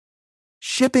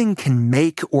Shipping can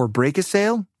make or break a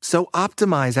sale, so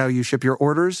optimize how you ship your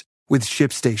orders with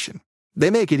ShipStation.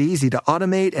 They make it easy to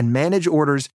automate and manage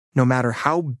orders no matter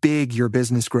how big your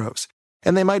business grows.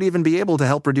 And they might even be able to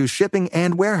help reduce shipping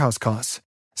and warehouse costs.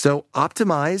 So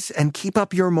optimize and keep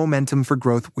up your momentum for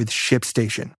growth with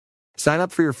ShipStation. Sign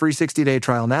up for your free 60-day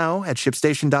trial now at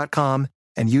ShipStation.com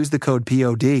and use the code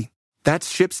POD.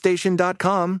 That's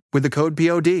ShipStation.com with the code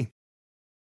POD.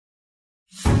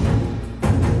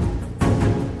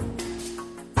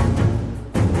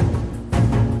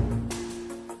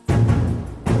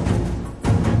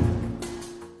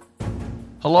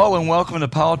 Hello and welcome to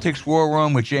Politics War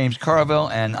Room with James Carville,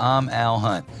 and I'm Al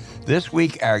Hunt. This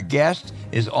week, our guest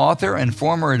is author and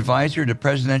former advisor to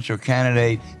presidential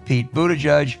candidate Pete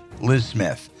Buttigieg, Liz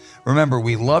Smith. Remember,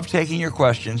 we love taking your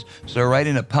questions, so write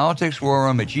in at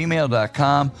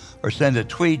politicswarroom@gmail.com or send a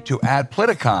tweet to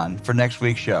 @Politicon for next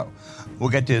week's show. We'll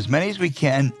get to as many as we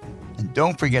can, and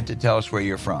don't forget to tell us where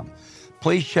you're from.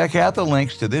 Please check out the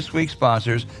links to this week's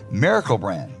sponsors, Miracle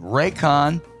Brand,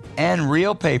 Raycon, and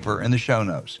Real Paper in the show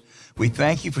notes. We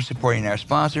thank you for supporting our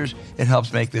sponsors. It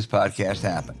helps make this podcast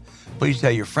happen. Please tell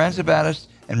your friends about us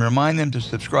and remind them to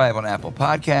subscribe on Apple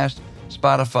Podcasts,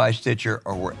 Spotify, Stitcher,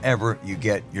 or wherever you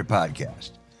get your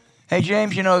podcast. Hey,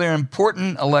 James, you know, there are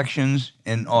important elections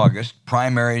in August,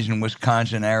 primaries in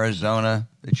Wisconsin, Arizona,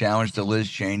 the challenge to Liz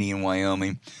Cheney in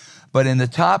Wyoming. But in the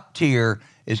top tier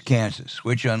is Kansas,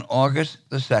 which on August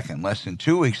the 2nd, less than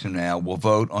 2 weeks from now, will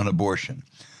vote on abortion,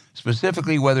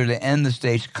 specifically whether to end the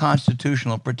state's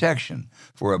constitutional protection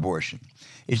for abortion.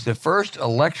 It's the first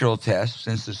electoral test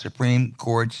since the Supreme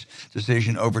Court's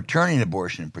decision overturning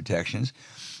abortion protections.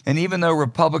 And even though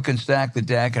Republicans stack the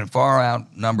deck and far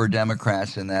outnumber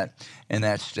Democrats in that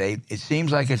state, it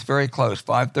seems like it's very close.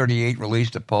 538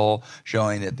 released a poll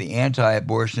showing that the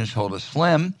anti-abortionists hold a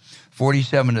slim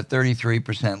 47 to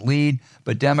 33% lead,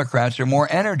 but Democrats are more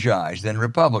energized than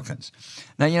Republicans.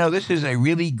 Now, you know, this is a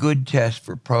really good test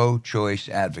for pro-choice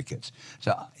advocates.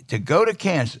 So to go to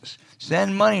Kansas,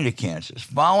 send money to Kansas,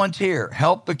 volunteer,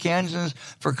 help the Kansans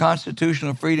for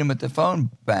constitutional freedom at the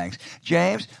phone banks.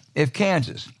 James, if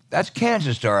Kansas, that's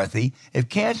Kansas, Dorothy, if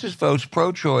Kansas votes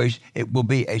pro-choice, it will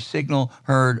be a signal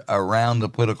heard around the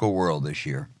political world this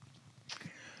year.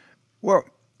 Well,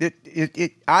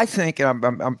 I think, and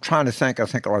I'm trying to think, I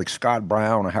think like Scott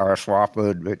Brown or Harris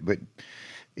Wofford, but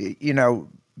you know,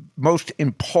 most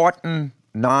important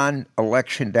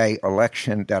non-election day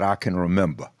election that I can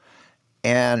remember.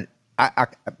 And I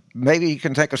maybe you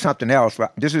can think of something else,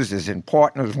 but this is as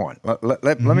important as one.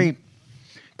 Let me,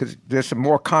 because there's some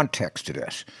more context to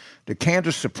this. The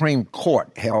Kansas Supreme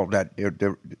Court held that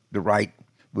the right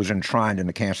was enshrined in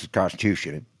the Kansas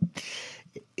Constitution.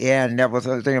 And that was,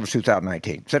 I think it was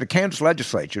 2019. So the Kansas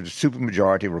legislature, the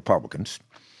supermajority of Republicans,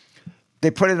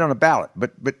 they put it on a ballot.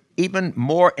 But even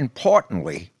more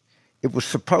importantly, it was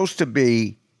supposed to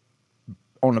be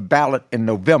on the ballot in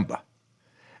November.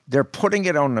 They're putting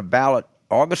it on the ballot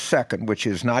August 2nd, which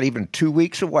is not even 2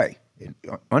 weeks away.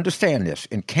 Understand this.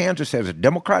 In Kansas, there's a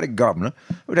Democratic governor.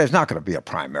 There's not going to be a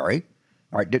primary.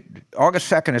 All right, August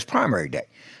 2nd is primary day.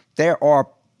 There are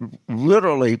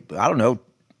literally, I don't know,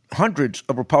 hundreds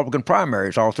of Republican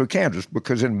primaries all through Kansas,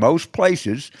 because in most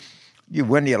places you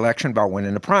win the election by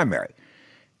winning the primary.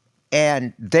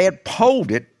 And they had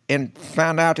polled it and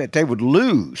found out that they would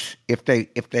lose if they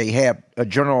had a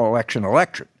general election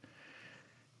electorate.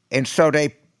 And so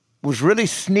they was really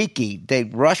sneaky. They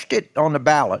rushed it on the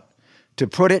ballot to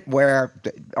put it where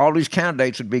all these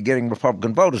candidates would be getting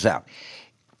Republican voters out.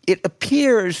 It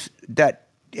appears that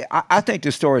I think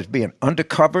the story is being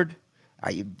undercovered.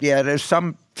 There's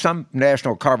some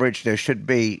national coverage. There should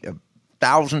be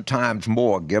 1,000 times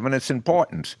more, given its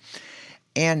importance.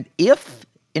 And if,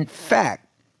 in fact,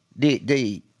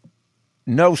 the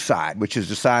no side, which is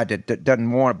the side that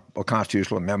doesn't want a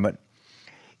constitutional amendment,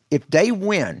 if they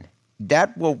win,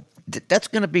 that's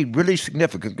going to be really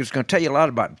significant. It's going to tell you a lot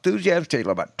about enthusiasm, tell you a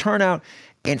lot about turnout,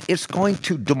 and it's going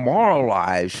to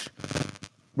demoralize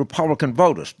Republican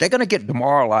voters. They're going to get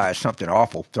demoralized something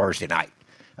awful Thursday night.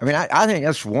 I mean, I think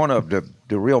that's one of the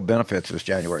real benefits of this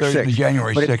January 6th. The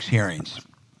January 6th hearings.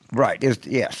 Right.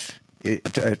 Yes.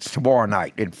 It's tomorrow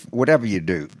night. And whatever you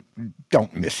do,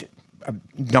 don't miss it.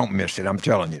 Don't miss it. I'm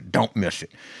telling you, don't miss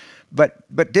it. But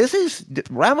this is, the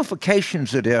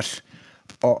ramifications of this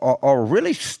are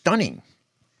really stunning.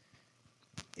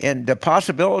 And the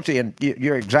possibility, and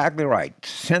you're exactly right,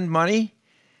 send money,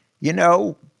 you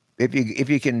know, if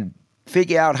you can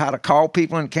figure out how to call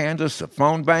people in Kansas, a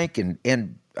phone bank, and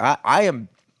I am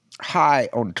high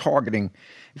on targeting.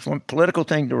 It's one political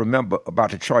thing to remember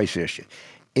about the choice issue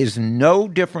is no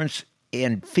difference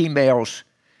in females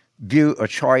view a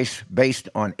choice based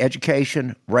on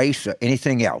education, race, or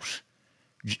anything else,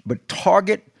 but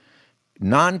target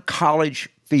non-college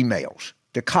females.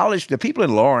 The people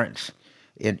in Lawrence,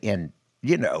 in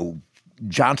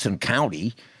Johnson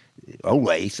County,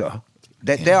 Olathe,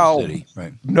 they all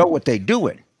know what they're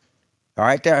doing. All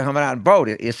right, they're coming out and vote.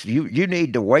 It's you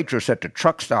need the waitress at the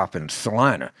truck stop in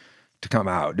Salina to come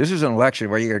out. This is an election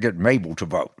where you're going to get Mabel to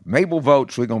vote. Mabel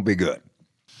votes, we're going to be good.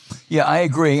 Yeah, I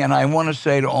agree. And I want to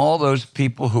say to all those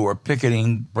people who are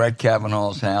picketing Brett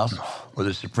Kavanaugh's house or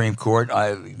the Supreme Court,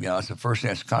 it's the first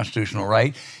thing, it's a constitutional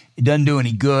right. It doesn't do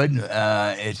any good.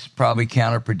 It's probably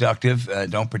counterproductive.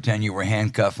 Don't pretend you were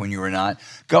handcuffed when you were not.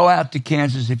 Go out to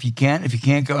Kansas if you can. If you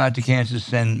can't go out to Kansas,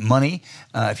 send money.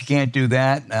 If you can't do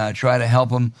that, try to help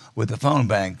them with the phone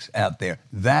banks out there.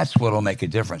 That's what will make a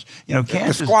difference.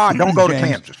 Kansas. The squad, don't go to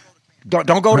Kansas.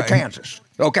 Don't go to Kansas.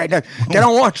 Okay, they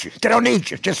don't want you. They don't need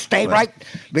you. Just stay right.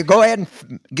 Go ahead and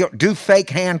do fake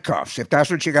handcuffs if that's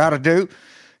what you got to do.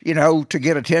 To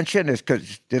get attention is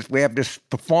because we have this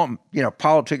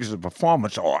politics is a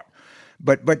performance art.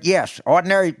 But yes,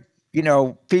 ordinary,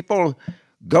 people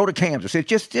go to Kansas.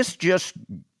 This just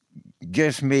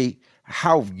gives me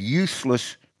how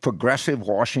useless progressive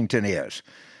Washington is.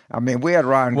 I mean, we had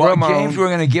Ryan Grimmer. James, we're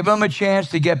going to give them a chance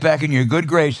to get back in your good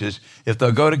graces if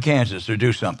they'll go to Kansas or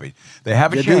do something. They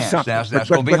have a chance. That's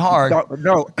going to be hard.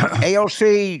 No,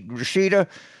 AOC, Rashida,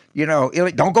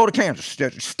 don't go to Kansas.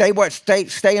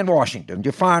 Stay in Washington.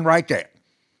 You're fine right there.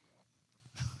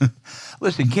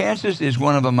 Listen, Kansas is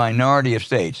one of a minority of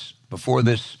states before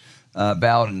this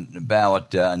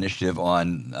ballot initiative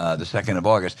on the 2nd of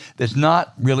August that's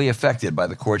not really affected by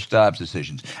the court stops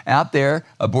decisions. Out there,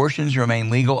 abortions remain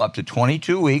legal up to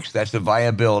 22 weeks. That's the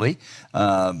viability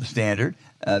standard.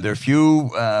 There are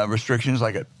few restrictions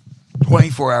like a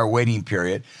 24-hour waiting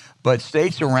period. But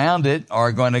states around it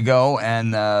are going to go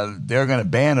and they're going to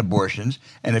ban abortions.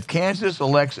 And if Kansas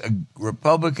elects a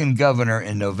Republican governor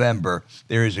in November,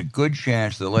 there is a good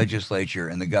chance the legislature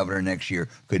and the governor next year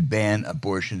could ban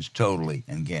abortions totally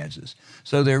in Kansas.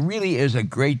 So there really is a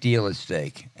great deal at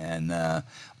stake. And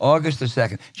August the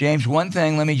 2nd. James, one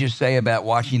thing let me just say about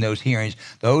watching those hearings.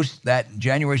 That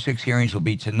January 6th hearings will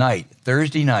be tonight,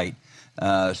 Thursday night.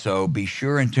 So be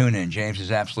sure and tune in. James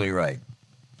is absolutely right.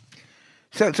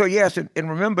 So yes, and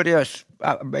remember this,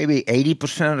 maybe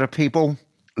 80% of the people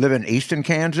live in eastern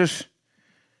Kansas,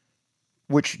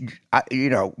 which,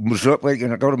 Missouri, you're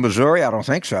going to go to Missouri? I don't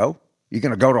think so. You're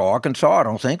going to go to Arkansas? I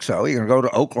don't think so. You're going to go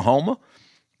to Oklahoma?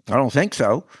 I don't think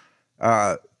so.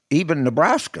 Even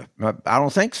Nebraska? I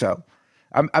don't think so.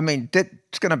 I mean,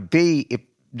 it's going to be, if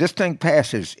this thing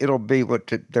passes, it'll be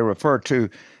what they refer to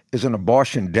as an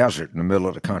abortion desert in the middle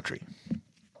of the country.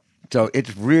 So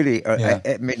it's really,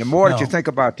 I mean, the more that you think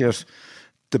about this,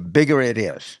 the bigger it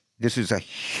is. This is a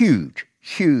huge,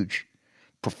 huge,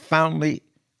 profoundly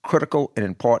critical and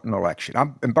important election.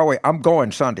 And by the way, I'm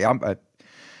going Sunday. I'm going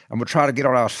to try to get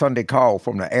on our Sunday call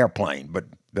from the airplane, but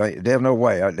there's no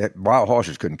way. Wild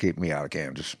horses couldn't keep me out of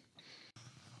Kansas.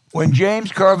 When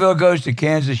James Carville goes to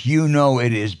Kansas,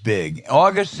 it is big.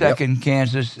 August 2nd,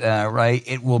 Kansas, right?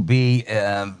 It will be,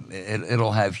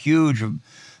 it'll have huge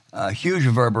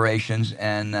reverberations,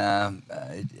 and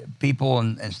people,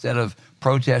 instead of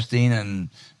protesting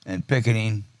and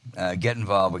picketing, get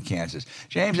involved with Kansas.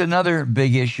 James, another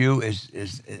big issue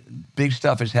is big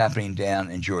stuff is happening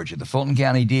down in Georgia. The Fulton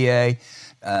County DA,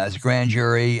 as a grand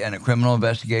jury and a criminal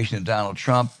investigation of Donald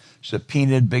Trump,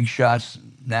 subpoenaed big shots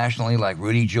nationally like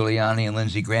Rudy Giuliani and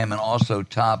Lindsey Graham, and also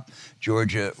top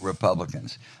Georgia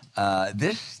Republicans.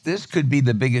 This could be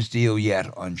the biggest deal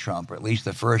yet on Trump, or at least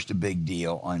the first big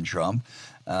deal on Trump.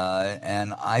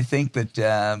 And I think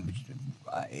that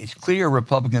it's clear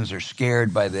Republicans are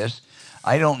scared by this.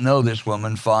 I don't know this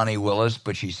woman, Fani Willis,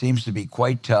 but she seems to be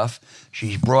quite tough.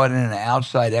 She's brought in an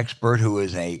outside expert who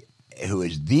is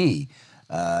the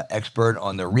expert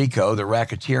on the RICO, the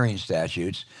racketeering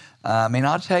statutes. I mean,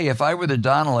 I'll tell you, if I were the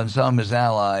Donald and some of his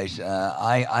allies,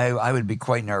 I would be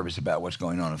quite nervous about what's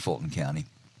going on in Fulton County.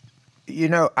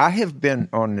 I have been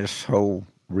on this whole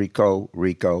RICO,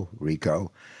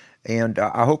 and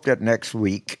I hope that next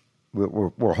week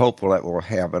we're hopeful that we'll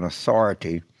have an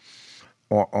authority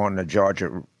on the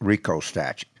Georgia RICO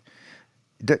statute.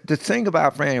 The thing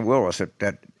about Fani Willis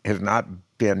that has not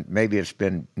been, maybe it's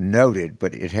been noted,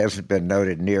 but it hasn't been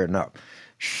noted near enough.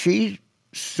 She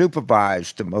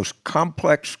supervised the most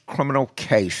complex criminal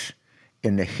case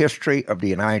in the history of the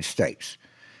United States,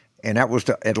 and that was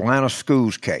the Atlanta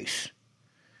schools case,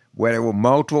 where there were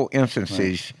multiple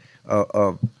instances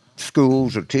of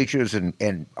schools or teachers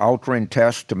and altering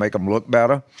tests to make them look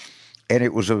better. And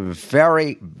it was a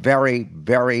very, very,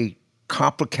 very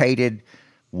complicated,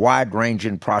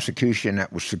 wide-ranging prosecution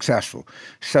that was successful.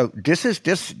 So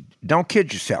this. Don't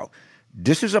kid yourself.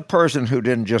 This is a person who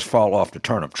didn't just fall off the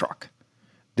turnip truck.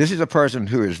 This is a person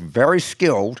who is very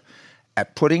skilled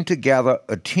at putting together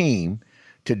a team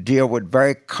to deal with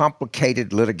very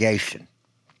complicated litigation,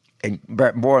 and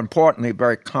more importantly,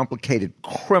 very complicated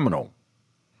criminal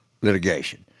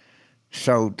litigation.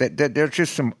 So there's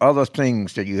just some other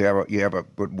things that you have.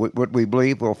 What we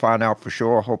believe, we'll find out for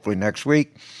sure. Hopefully next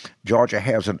week, Georgia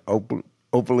has an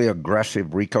overly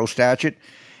aggressive RICO statute,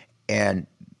 and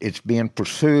it's being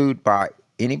pursued by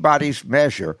anybody's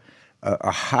measure,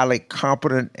 a highly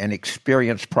competent and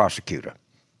experienced prosecutor,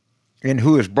 and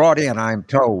who has brought in, I'm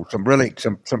told, some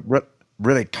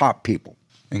really top people,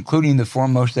 including the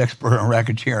foremost expert on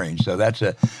racketeering. So that's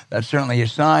certainly a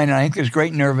sign. And I think there's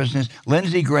great nervousness.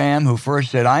 Lindsey Graham, who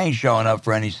first said, I ain't showing up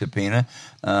for any subpoena,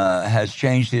 has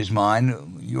changed his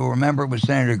mind. You'll remember it was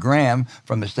Senator Graham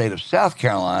from the state of South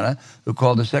Carolina who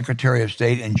called the Secretary of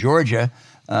State in Georgia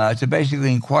to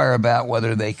basically inquire about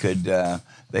whether they could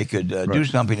do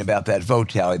something about that vote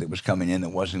tally that was coming in that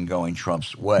wasn't going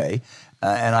Trump's way.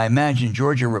 And I imagine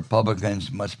Georgia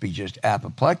Republicans must be just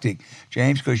apoplectic,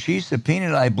 James, because she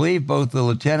subpoenaed, I believe, both the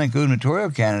lieutenant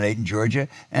gubernatorial candidate in Georgia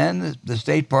and the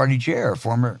state party chair,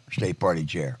 former state party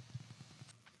chair.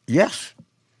 Yes.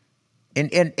 And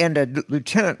the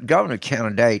lieutenant governor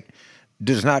candidate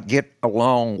does not get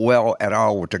along well at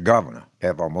all with the governor. They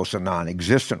have almost a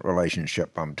non-existent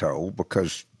relationship, I'm told,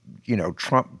 because,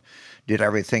 Trump did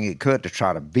everything he could to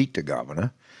try to beat the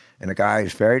governor. And the guy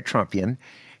is very Trumpian.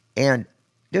 And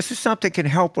this is something that can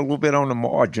help a little bit on the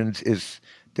margins, is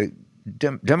the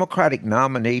Democratic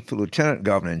nominee for lieutenant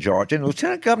governor in Georgia. And the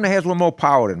lieutenant governor has a little more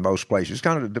power than most places. He's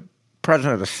kind of the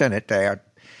president of the Senate there.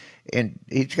 And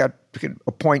he can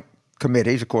appoint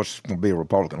committees. Of course, it's going to be a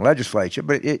Republican legislature,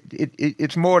 but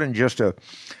it's more than just a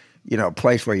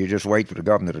place where you just wait for the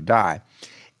governor to die.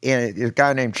 And there's a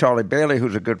guy named Charlie Bailey,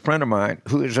 who's a good friend of mine,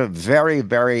 who is a very,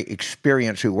 very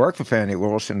experienced, who worked for Fannie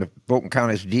Willis in the Fulton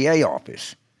County's DA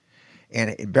office,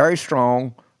 and very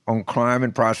strong on crime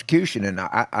and prosecution. And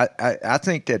I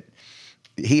think that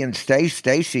he and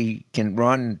Stacey can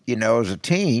run, as a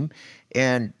team.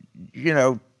 And,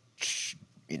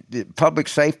 public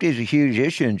safety is a huge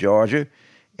issue in Georgia,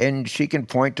 and she can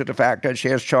point to the fact that she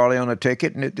has Charlie on the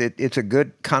ticket, and it's a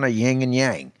good kind of yin and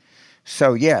yang.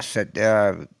 So, yes,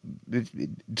 it's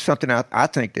something I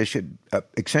think they should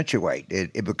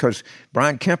accentuate, because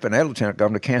Brian Kemp and the lieutenant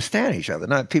governor can't stand each other.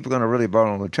 Now, people are going to really vote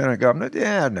on the lieutenant governor.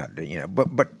 Yeah,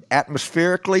 but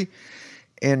atmospherically,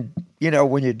 and,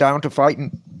 when you're down to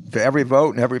fighting for every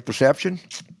vote and every perception,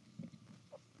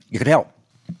 it could help.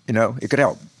 It could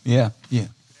help. Yeah.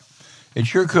 It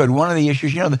sure could. One of the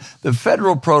issues, the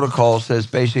federal protocol says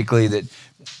basically that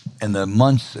in the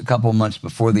a couple months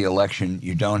before the election,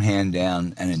 you don't hand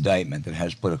down an indictment that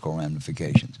has political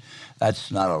ramifications.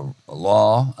 That's not a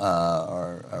law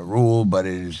or a rule, but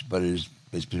it's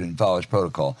been follows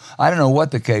protocol. I don't know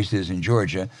what the case is in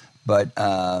Georgia, but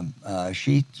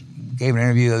she gave an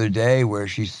interview the other day where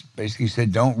she basically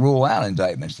said, "Don't rule out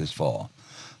indictments this fall."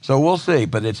 So we'll see,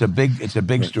 but it's a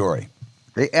big story.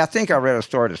 I think I read a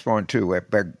story this morning too, where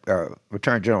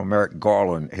Attorney General Merrick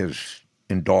Garland has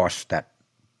endorsed that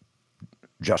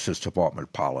Justice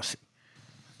Department policy.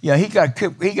 Yeah, he got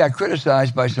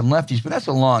criticized by some lefties, but that's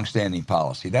a long-standing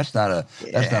policy. That's not a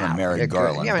Merrick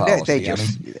Garland policy. They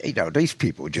just, these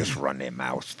people just run their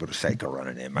mouths for the sake of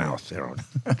running their mouths.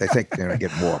 They think they're going to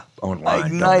get more online. I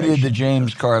ignited the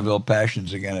James Carville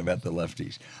passions again about the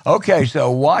lefties. Okay,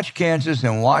 so watch Kansas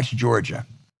and watch Georgia.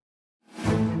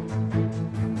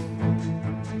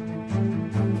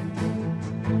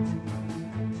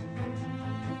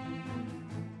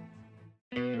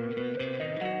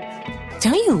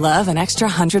 Don't you love an extra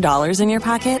 $100 in your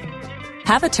pocket?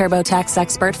 Have a TurboTax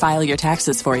expert file your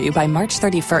taxes for you by March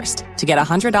 31st to get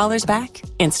 $100 back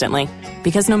instantly.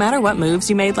 Because no matter what moves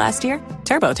you made last year,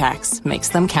 TurboTax makes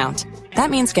them count.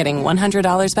 That means getting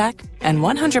 $100 back and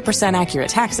 100% accurate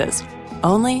taxes,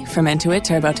 only from Intuit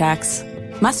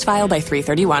TurboTax. Must file by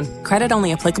 3/31. Credit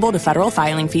only applicable to federal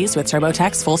filing fees with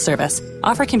TurboTax full service.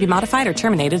 Offer can be modified or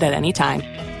terminated at any time.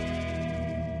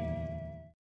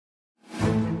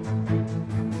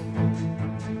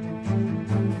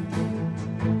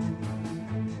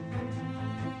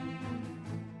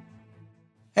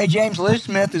 Hey, James, Liz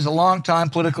Smith is a longtime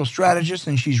political strategist,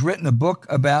 and she's written a book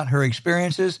about her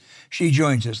experiences. She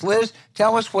joins us. Liz,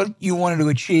 tell us what you wanted to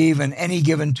achieve in Any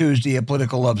Given Tuesday, a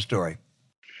political love story.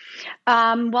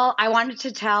 Well, I wanted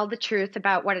to tell the truth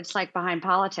about what it's like behind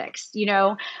politics.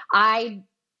 I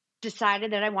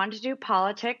decided that I wanted to do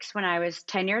politics when I was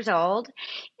 10 years old,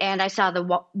 and I saw the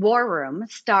War Room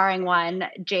starring one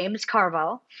James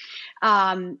Carville.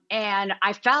 And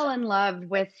I fell in love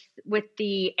with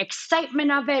the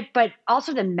excitement of it, but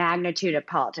also the magnitude of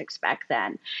politics back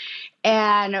then.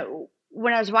 And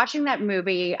when I was watching that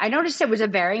movie, I noticed it was a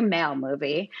very male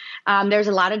movie. There's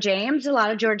a lot of James, a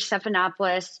lot of George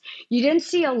Stephanopoulos. You didn't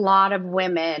see a lot of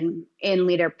women in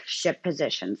leadership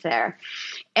positions there.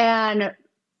 And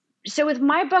so with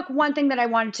my book, one thing that I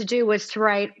wanted to do was to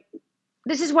write,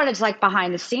 this is what it's like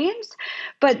behind the scenes,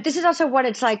 but this is also what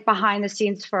it's like behind the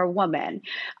scenes for a woman.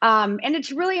 And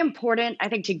it's really important, I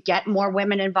think, to get more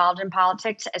women involved in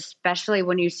politics, especially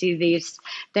when you see these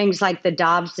things like the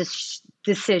Dobbs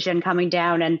decision coming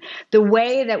down. And the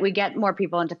way that we get more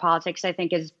people into politics, I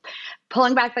think, is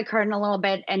pulling back the curtain a little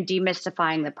bit and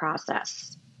demystifying the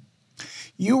process.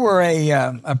 You were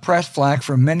a press flag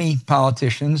for many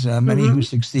politicians, many who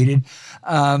succeeded.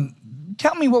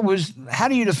 Tell me how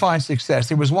do you define success?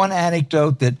 There was one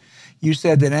anecdote that you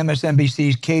said that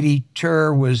MSNBC's Katie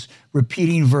Tur was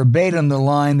repeating verbatim the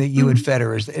line that you had fed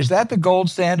her. Is that the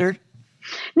gold standard?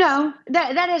 No,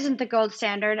 that isn't the gold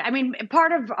standard. I mean,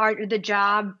 part of the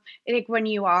job, I think, when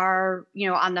you are,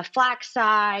 on the flack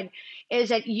side, is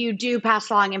that you do pass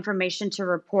along information to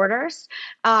reporters.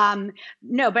 No,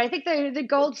 but I think the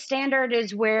gold standard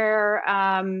is where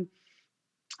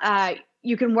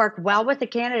you can work well with the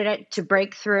candidate to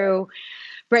break through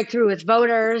with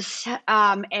voters,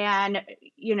 and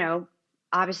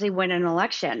obviously win an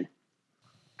election.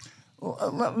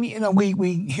 Well,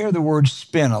 we hear the word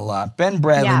spin a lot. Ben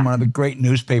Bradley, one of the great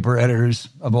newspaper editors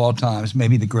of all times,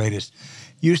 maybe the greatest,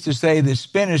 used to say that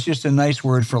spin is just a nice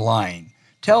word for lying.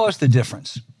 Tell us the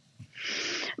difference.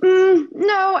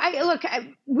 No,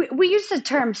 we use the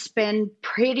term spin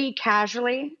pretty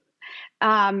casually.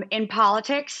 In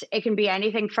politics, it can be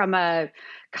anything from a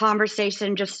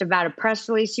conversation just about a press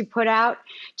release you put out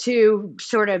to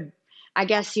sort of, I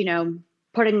guess,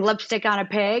 putting lipstick on a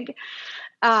pig.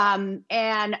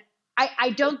 And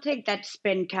I don't think that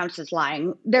spin counts as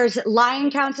lying. Lying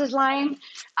counts as lying.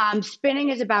 Spinning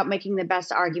is about making the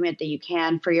best argument that you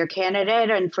can for your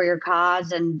candidate and for your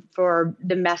cause and for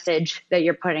the message that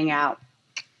you're putting out.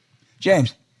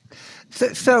 James.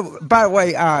 So by the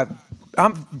way,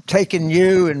 I'm taking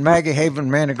you and Maggie Haven,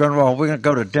 Manny Grunwald. We're going to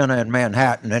go to dinner in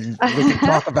Manhattan, and we can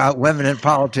talk about women in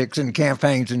politics and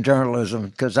campaigns and journalism,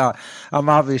 because I'm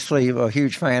obviously a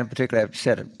huge fan, particularly I've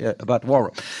said about the War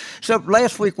Room. So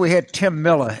last week we had Tim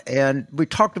Miller, and we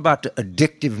talked about the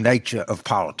addictive nature of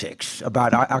politics,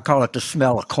 about, I call it the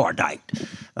smell of cordite.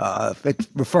 It's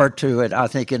referred to it, I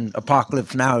think, in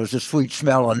Apocalypse Now as the sweet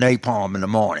smell of napalm in the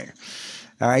morning.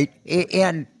 All right?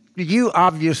 And you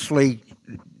obviously...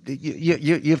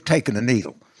 You've taken a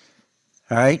needle,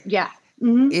 all right? Yeah.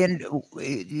 Mm-hmm. And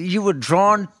you were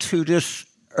drawn to this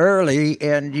early,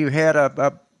 and you had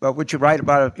what you write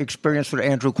about an experience with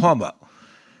Andrew Cuomo.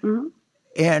 Mm-hmm.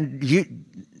 And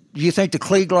you think the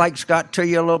Klieg lights got to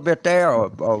you a little bit there,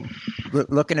 or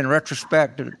looking in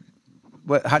retrospect,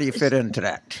 how do you fit into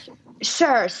that?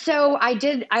 Sure. So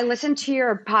I listened to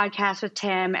your podcast with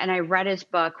Tim, and I read his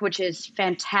book, which is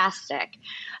fantastic,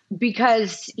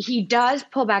 because he does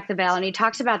pull back the veil and he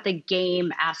talks about the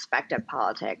game aspect of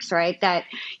politics, right? That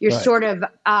you're sort of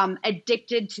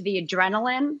addicted to the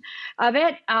adrenaline of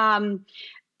it.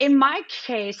 In my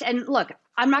case, and look,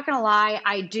 I'm not going to lie,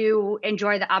 I do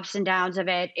enjoy the ups and downs of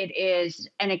it. It is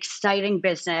an exciting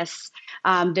business.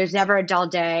 There's never a dull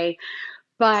day.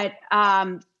 But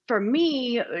for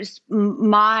me,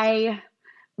 my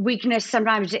weakness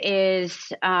sometimes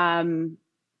is I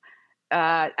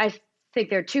think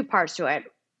there are two parts to it.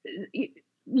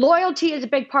 Loyalty is a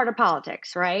big part of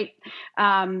politics, right?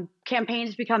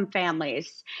 Campaigns become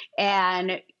families,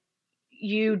 and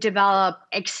you develop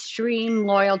extreme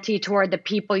loyalty toward the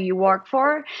people you work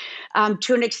for,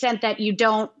 to an extent that you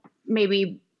don't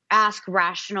maybe ask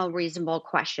rational, reasonable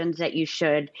questions that you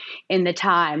should in the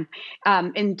time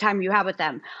you have with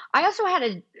them. I also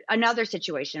had another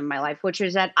situation in my life, which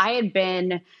was that I had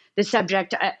been the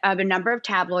subject of a number of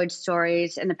tabloid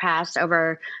stories in the past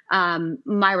over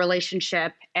my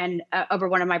relationship and over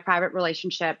one of my private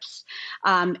relationships.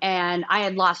 And I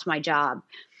had lost my job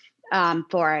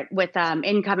for it with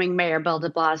incoming Mayor Bill de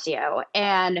Blasio.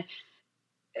 And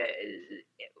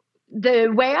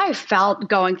the way I felt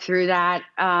going through that,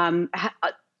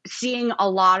 seeing a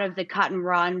lot of the cut and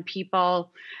run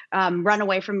people run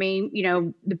away from me,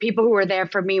 the people who were there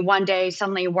for me one day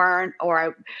suddenly weren't,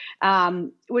 or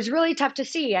it was really tough to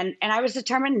see. And I was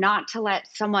determined not to let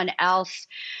someone else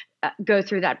go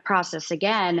through that process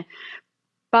again.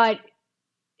 But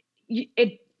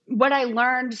what I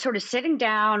learned sort of sitting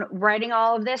down, writing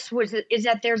all of this is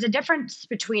that there's a difference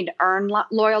between earned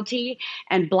loyalty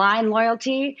and blind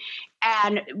loyalty.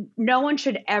 And no one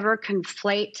should ever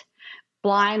conflate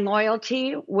blind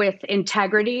loyalty with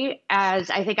integrity,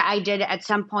 as I think I did at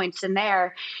some points in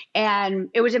there. And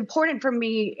it was important for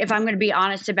me, if I'm going to be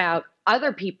honest about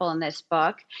other people in this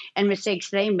book and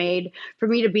mistakes they made, for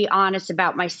me to be honest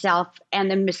about myself and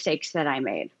the mistakes that I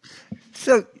made.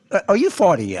 So, are you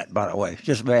 40 yet, by the way?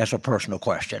 Just to ask a personal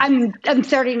question. I'm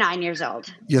 39 years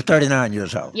old. You're 39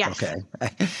 years old? Yes. Okay.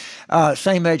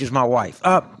 Same age as my wife.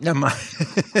 Never mind.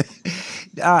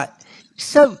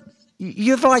 So,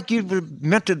 you were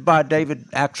mentored by David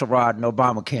Axelrod in the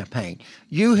Obama campaign.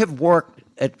 You have worked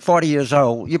at 40 years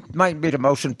old. You might be the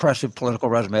most impressive political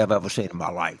resume I've ever seen in my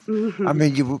life. Mm-hmm. I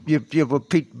mean, you were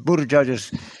Pete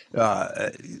Buttigieg's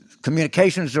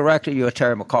communications director. You were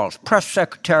Terry McAuliffe's press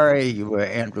secretary. You were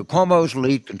Andrew Cuomo's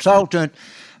lead consultant.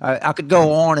 I could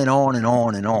go on and on and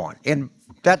on and on. And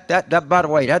that by the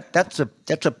way, that's a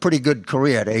pretty good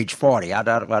career at age 40. I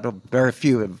don't very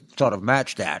few have sort of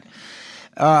matched that.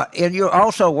 And you're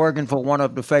also working for one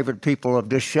of the favorite people of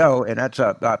this show, and that's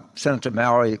Senator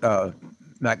Mallory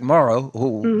McMorrow,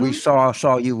 who mm-hmm. we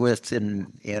saw you with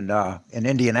in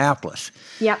Indianapolis.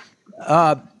 Yep.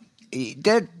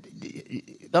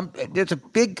 There's a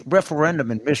big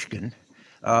referendum in Michigan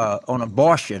on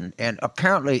abortion, and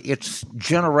apparently it's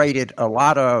generated a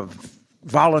lot of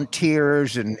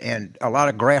volunteers and a lot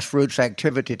of grassroots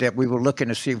activity that we were looking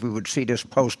to see if we would see this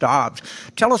post-Dobbs.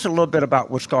 Tell us a little bit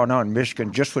about what's going on in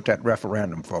Michigan just with that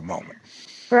referendum for a moment.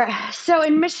 Right. So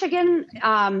in Michigan,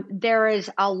 there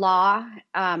is a law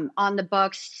on the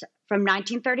books from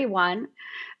 1931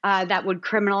 that would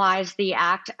criminalize the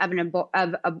act of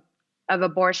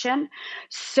abortion.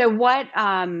 So what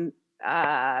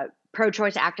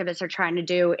pro-choice activists are trying to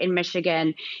do in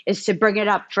Michigan is to bring it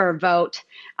up for a vote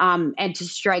and to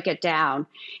strike it down.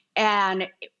 And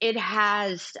it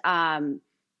has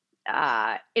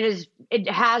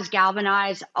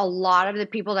galvanized a lot of the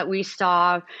people that we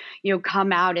saw,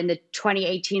 come out in the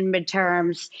 2018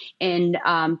 midterms, in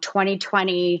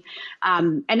 2020,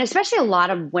 and especially a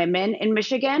lot of women in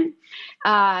Michigan,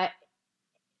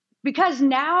 because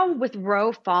now with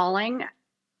Roe falling,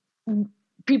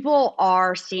 people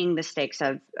are seeing the stakes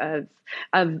of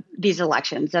these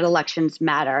elections, that elections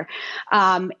matter.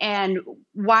 And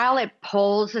while it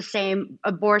polls the same,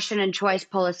 abortion and choice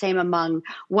poll the same among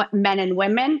men and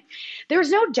women, there's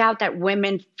no doubt that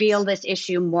women feel this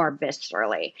issue more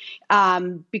viscerally,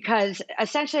 because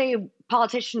essentially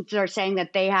politicians are saying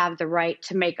that they have the right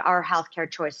to make our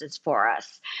healthcare choices for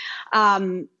us.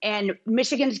 And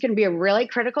Michigan is going to be a really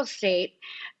critical state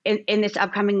in this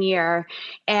upcoming year.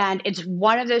 And it's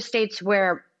one of those states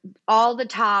where all the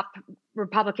top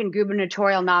Republican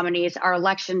gubernatorial nominees are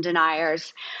election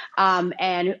deniers,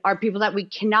 and are people that we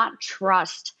cannot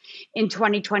trust in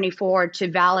 2024 to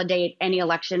validate any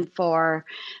election for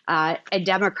a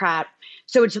Democrat.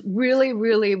 So it's really,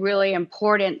 really, really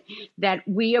important that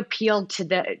we appeal to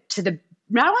the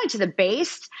not only to the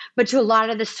base, but to a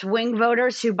lot of the swing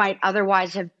voters who might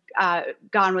otherwise have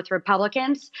gone with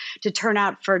Republicans, to turn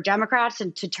out for Democrats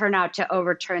and to turn out to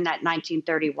overturn that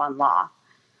 1931 law.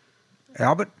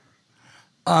 Albert?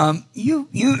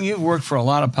 You've worked for a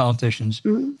lot of politicians,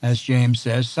 mm-hmm. as James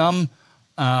says. Some,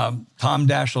 Tom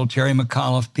Daschle, Terry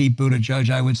McAuliffe, Pete Buttigieg,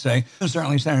 I would say,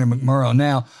 certainly Senator McMurrow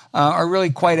now, are really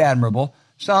quite admirable.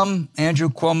 Some, Andrew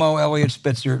Cuomo, Eliot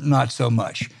Spitzer, not so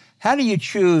much. How do you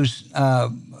choose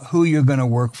who you're going to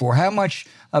work for? How much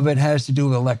of it has to do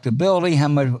with electability?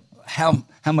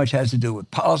 How much has to do with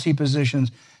policy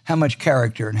positions? How much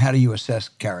character? And how do you assess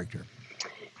character?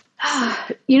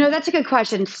 That's a good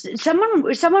question. Someone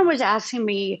was asking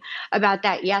me about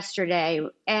that yesterday.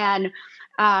 And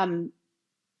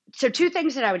so two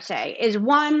things that I would say is,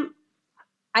 one,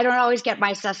 I don't always get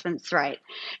my assessments right,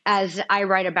 as I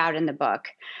write about in the book.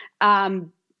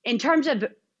 In terms of,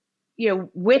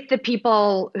 with the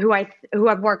people who I've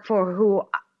worked for, who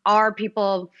are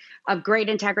people of great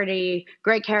integrity,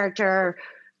 great character,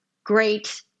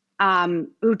 great,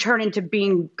 who turn into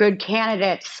being good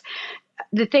candidates,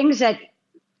 the things that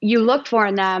you look for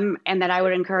in them and that I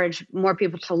would encourage more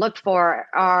people to look for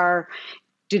are,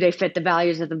 do they fit the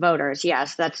values of the voters?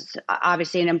 Yes, that's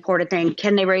obviously an important thing.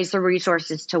 Can they raise the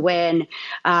resources to win?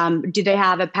 Do they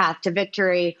have a path to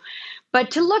victory?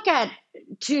 But to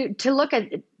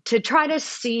try to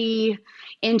see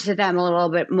into them a little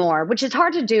bit more, which is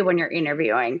hard to do when you're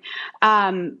interviewing.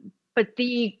 But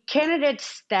the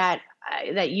candidates that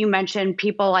you mentioned,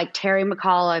 people like Terry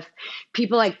McAuliffe,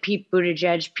 people like Pete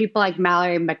Buttigieg, people like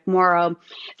Mallory McMorrow,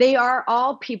 they are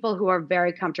all people who are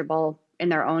very comfortable in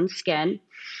their own skin,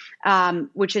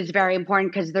 which is very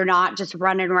important because they're not just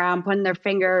running around putting their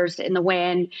fingers in the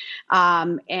wind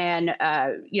and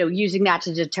using that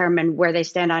to determine where they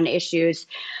stand on issues.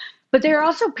 But they're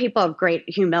also people of great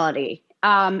humility.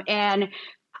 And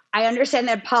I understand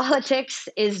that politics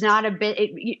is not a bit,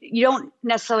 you don't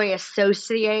necessarily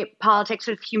associate politics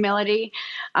with humility.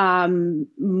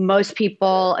 Most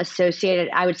people associate it,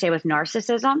 I would say, with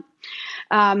narcissism.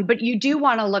 But you do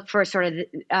want to look for sort of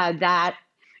that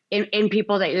in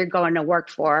people that you're going to work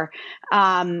for.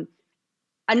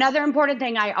 Another important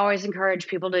thing I always encourage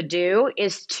people to do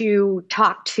is to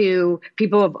talk to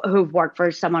people who've worked for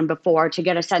someone before to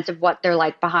get a sense of what they're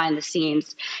like behind the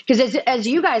scenes. Because as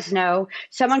you guys know,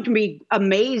 someone can be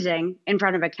amazing in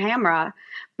front of a camera,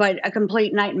 but a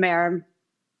complete nightmare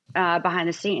behind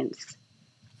the scenes.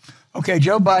 Okay,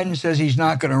 Joe Biden says he's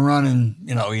not going to run, and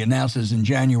he announces in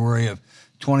January of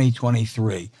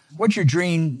 2023. What's your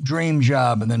dream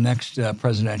job in the next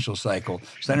presidential cycle?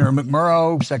 Senator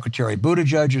McMurrow, Secretary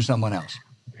Buttigieg, or someone else?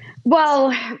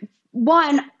 Well,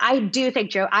 one, I think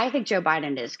Joe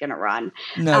Biden is going to run.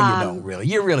 No, you don't really.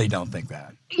 You really don't think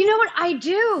that. You know what? I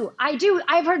do.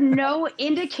 I've heard no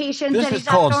indications that he's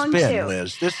not going to. This is called spin,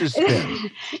 Liz. This is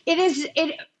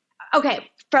spin. Okay.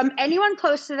 From anyone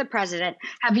close to the president,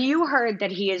 have you heard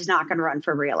that he is not going to run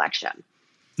for re-election?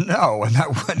 No,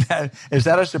 is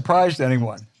that a surprise to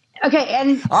anyone? Okay,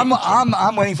 and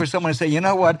I'm waiting for someone to say, you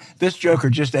know what, this joker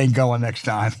just ain't going next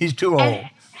time. He's too old.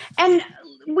 And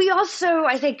we also,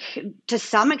 I think, to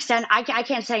some extent, I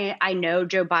can't say I know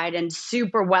Joe Biden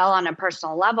super well on a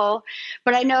personal level,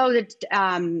 but I know that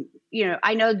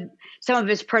I know some of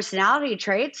his personality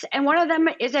traits, and one of them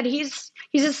is that he's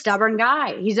a stubborn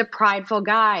guy. He's a prideful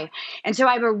guy, and so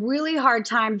I have a really hard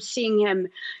time seeing him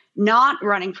not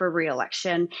running for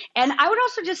re-election. And I would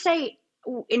also just say,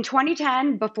 in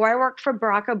 2010, before I worked for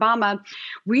Barack Obama,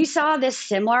 we saw this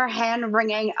similar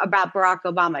hand-wringing about Barack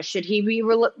Obama. Should he be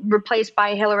replaced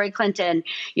by Hillary Clinton?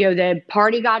 The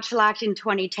party got shellacked in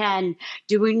 2010.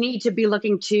 Do we need to be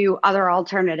looking to other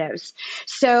alternatives?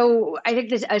 So I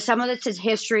think some of this is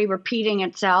history repeating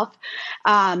itself.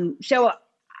 So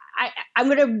I'm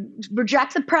going to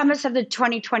reject the premise of the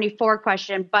 2024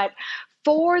 question, but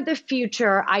for the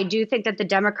future, I do think that the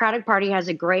Democratic Party has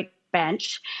a great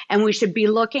bench, and we should be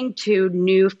looking to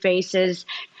new faces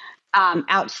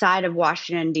outside of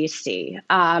Washington, D.C.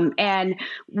 And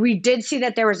we did see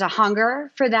that there was a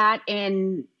hunger for that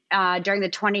during the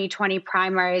 2020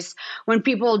 primaries, when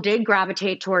people did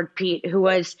gravitate toward Pete, who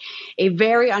was a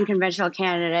very unconventional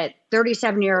candidate,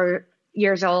 37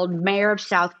 years old, mayor of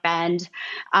South Bend.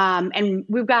 And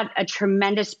we've got a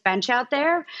tremendous bench out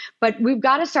there, but we've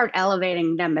got to start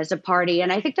elevating them as a party. And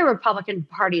I think the Republican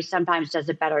Party sometimes does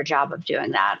a better job of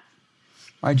doing that.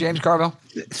 All right, James Carville.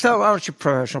 So what's your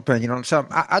personal opinion on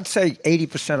something? I'd say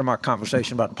 80% of my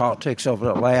conversation about politics over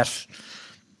the last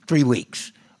 3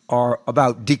 weeks are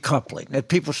about decoupling. That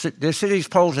people they see these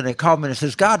polls and they call me and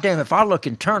says, God damn, if I look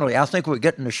internally, I think we'd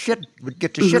get the shit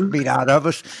beat out of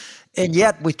us. And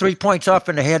yet we're 3 points up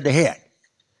in the head-to-head.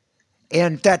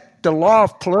 And that the law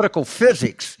of political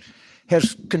physics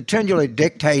has continually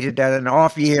dictated that in an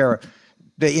off year,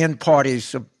 the end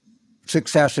party's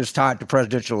success is tied to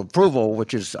presidential approval,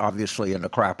 which is obviously in the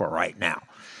crapper right now.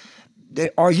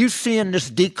 Are you seeing this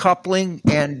decoupling?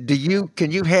 And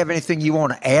can you have anything you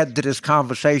want to add to this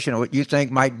conversation, or what you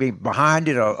think might be behind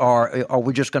it, or are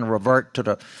we just going to revert to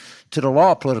the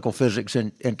law of political physics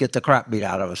and get the crap beat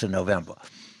out of us in November?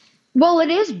 Well, it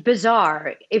is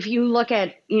bizarre. If you look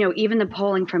at, even the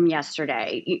polling from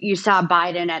yesterday, you saw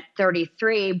Biden at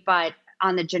 33, but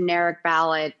on the generic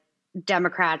ballot,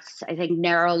 Democrats, I think,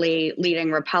 narrowly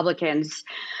leading Republicans,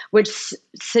 which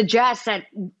suggests that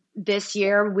this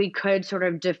year we could sort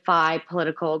of defy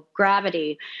political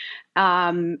gravity.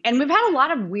 And we've had a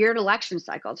lot of weird election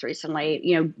cycles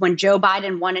recently. When Joe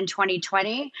Biden won in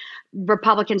 2020,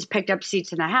 Republicans picked up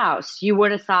seats in the House. You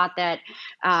would have thought that,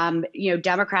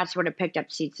 Democrats would have picked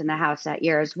up seats in the House that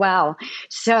year as well.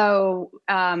 So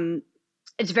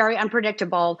it's very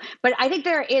unpredictable. But I think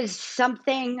there is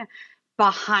something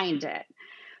behind it,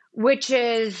 which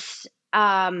is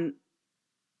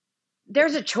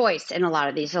there's a choice in a lot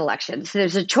of these elections.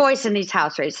 There's a choice in these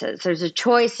House races. There's a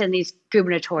choice in these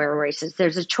gubernatorial races.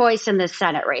 There's a choice in the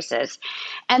Senate races.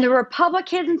 And the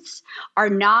Republicans are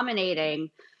nominating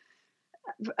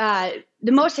the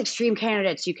most extreme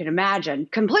candidates you can imagine,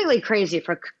 completely crazy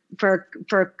for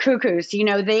cuckoos.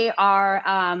 They are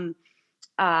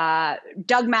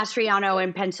Doug Mastriano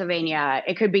in Pennsylvania.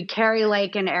 It could be Carrie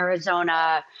Lake in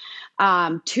Arizona.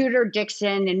 Tudor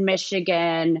Dixon in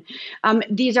Michigan.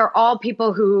 These are all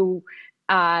people who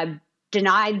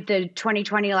denied the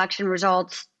 2020 election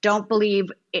results, don't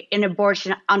believe in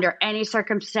abortion under any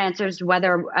circumstances,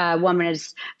 whether a woman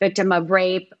is victim of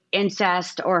rape,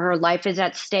 incest, or her life is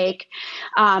at stake.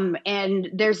 And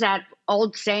there's that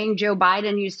old saying Joe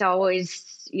Biden used to always,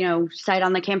 cite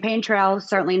on the campaign trail,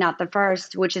 certainly not the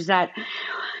first, which is that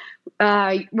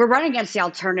we're running against the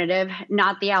alternative,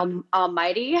 not the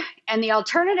almighty. And the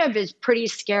alternative is pretty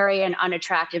scary and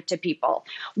unattractive to people.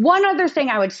 One other thing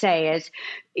I would say is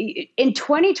in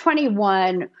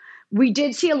 2021, we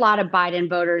did see a lot of Biden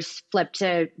voters flip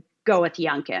to go with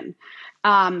Youngkin.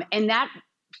 And that,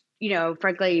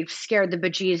 frankly, scared the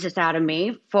bejesus out of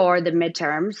me for the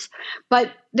midterms.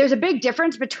 But there's a big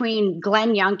difference between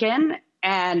Glenn Youngkin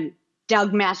and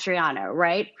Doug Mastriano,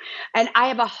 right? And I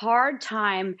have a hard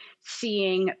time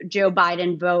seeing Joe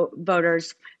Biden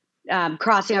voters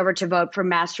crossing over to vote for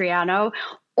Mastriano,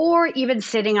 or even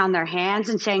sitting on their hands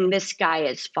and saying this guy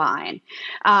is fine,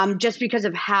 just because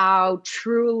of how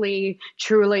truly,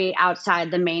 truly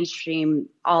outside the mainstream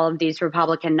all of these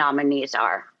Republican nominees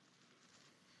are.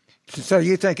 So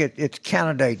you think it's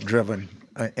candidate-driven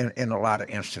in a lot of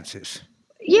instances?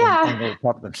 Yeah. On the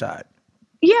Republican side.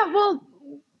 Yeah, well,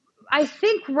 I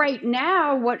think right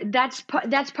now that's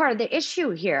part of the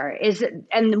issue here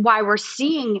and why we're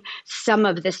seeing some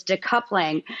of this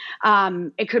decoupling.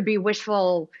 It could be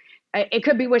wishful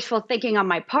thinking on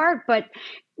my part, but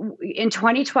in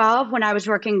 2012, when I was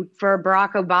working for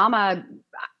Barack Obama,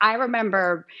 I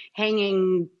remember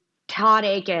hanging Todd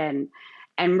Akin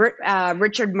and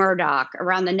Richard Murdoch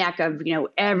around the neck of,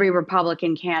 every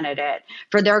Republican candidate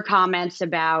for their comments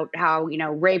about how,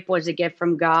 rape was a gift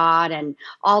from God and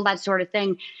all that sort of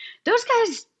thing. Those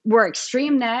guys were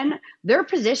extreme then. Their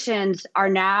positions are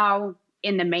now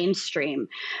in the mainstream.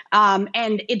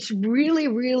 And it's really,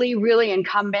 really, really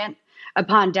incumbent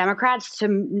upon Democrats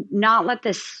to not let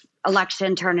this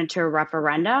election turn into a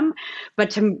referendum, but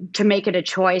to make it a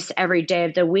choice every day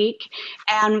of the week.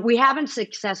 And we haven't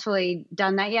successfully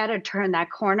done that yet, or turned that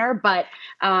corner, but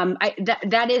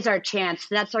that is our chance.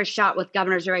 That's our shot with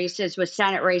governor's races, with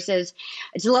Senate races.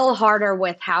 It's a little harder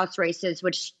with House races,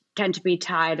 which tend to be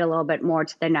tied a little bit more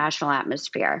to the national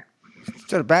atmosphere.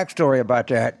 So the backstory about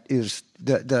that is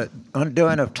the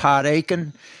undoing of Todd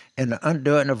Akin and the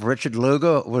undoing of Richard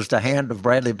Lugar was the hand of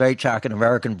Bradley Baychak and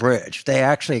American Bridge. They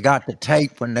actually got the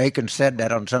tape when Akin said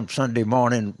that on some Sunday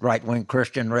morning right-wing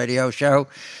Christian radio show.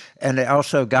 And they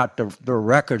also got the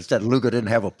records that Lugar didn't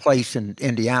have a place in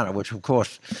Indiana, which, of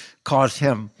course, caused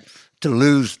him to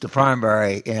lose the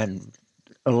primary and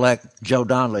elect Joe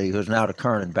Donnelly, who's now the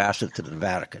current ambassador to the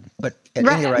Vatican. But at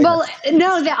any rate, well,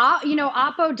 no,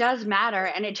 Oppo does matter,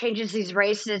 and it changes these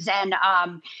races. And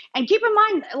keep in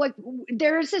mind, like,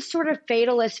 there is this sort of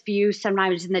fatalist view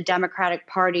sometimes in the Democratic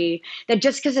Party that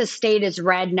just because a state is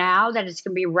red now, that it's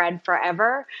going to be red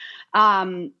forever.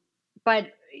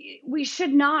 But we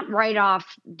should not write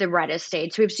off the reddest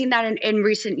states. We've seen that in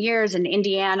recent years in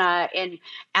Indiana, in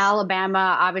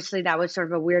Alabama. Obviously, that was sort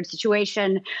of a weird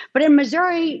situation. But in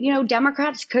Missouri,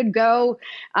 Democrats could go,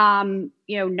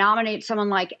 nominate someone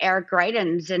like Eric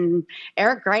Greitens. And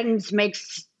Eric Greitens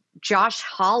makes Josh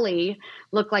Hawley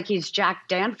look like he's Jack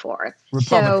Danforth.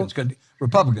 Republicans could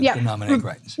nominate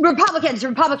Greitens.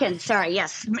 Republicans. Sorry,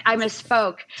 yes, I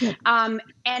misspoke.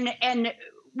 And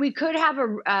we could have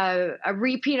a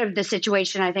repeat of the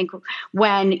situation, I think,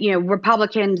 when,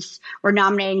 Republicans were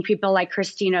nominating people like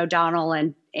Christine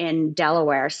O'Donnell in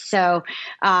Delaware. So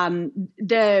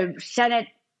the Senate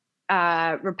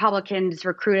Republicans'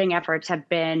 recruiting efforts have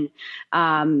been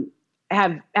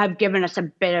have given us a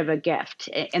bit of a gift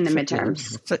in the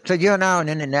midterms. So you're now in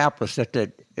Indianapolis.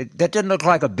 That didn't look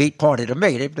like a beat party to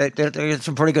me. There's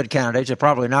some pretty good candidates. They're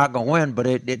probably not going to win, but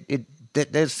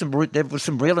there was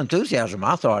some real enthusiasm,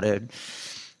 I thought, in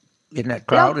that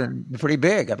crowd, and pretty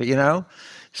big.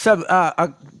 So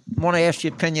I want to ask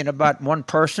your opinion about one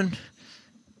person,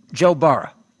 Joe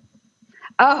Burrow.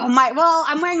 Oh my! Well,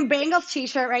 I'm wearing a Bengals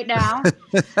t-shirt right now.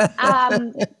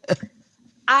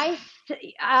 I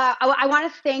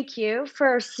want to thank you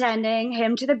for sending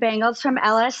him to the Bengals from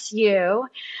LSU.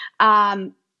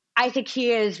 I think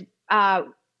he is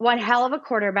one hell of a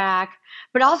quarterback,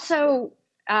 but also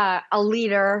a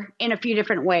leader in a few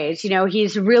different ways.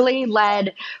 He's really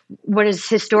led what has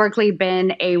historically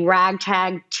been a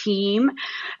ragtag team,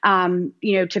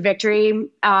 to victory,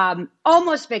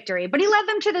 almost victory. But he led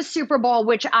them to the Super Bowl,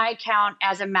 which I count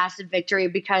as a massive victory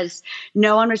because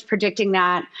no one was predicting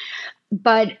that.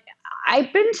 But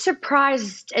I've been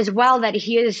surprised as well that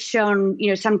he has shown,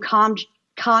 some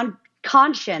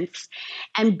conscience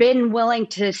and been willing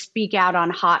to speak out on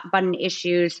hot button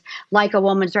issues like a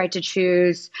woman's right to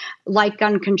choose, like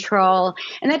gun control.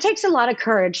 And that takes a lot of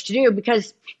courage to do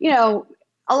because,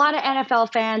 a lot of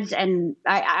NFL fans, and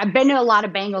I've been to a lot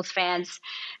of Bengals fans,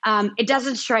 it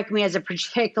doesn't strike me as a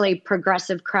particularly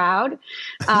progressive crowd.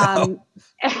 No.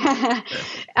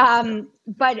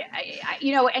 But,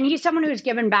 and he's someone who's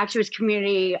given back to his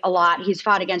community a lot. He's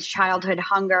fought against childhood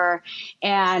hunger.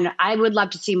 And I would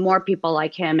love to see more people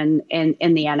like him in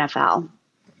the NFL.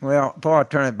 Well, before I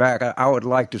turn it back, I would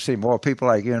like to see more people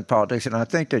like you in politics, and I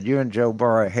think that you and Joe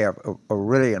Burrow have a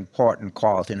really important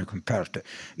quality in a competitor.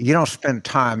 You don't spend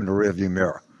time in the rearview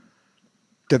mirror.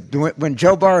 When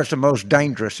Joe Burrow is the most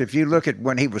dangerous, if you look at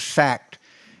when he was sacked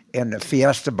in the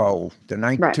Fiesta Bowl, the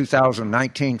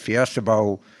 2019 Fiesta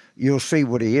Bowl, you'll see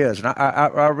what he is. And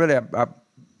I really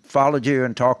followed you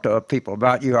and talked to people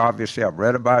about you. Obviously, I've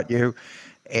read about you,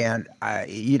 and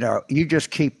you just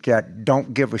keep that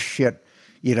don't give a shit,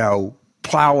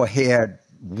 plow ahead,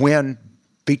 win,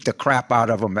 beat the crap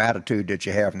out of them attitude that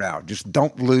you have now. Just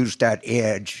don't lose that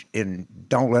edge and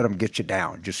don't let them get you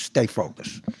down. Just stay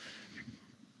focused.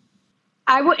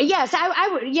 I would. Yeah,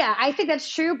 I think that's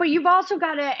true. But you've also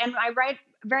got to, and I write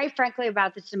very frankly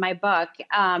about this in my book,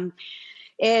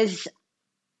 is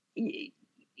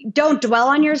don't dwell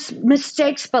on your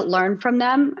mistakes, but learn from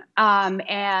them.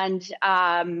 That's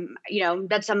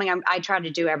something I try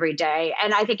to do every day.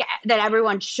 And I think that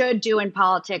everyone should do in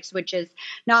politics, which is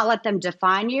not let them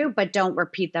define you, but don't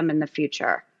repeat them in the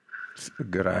future. It's a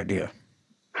good idea.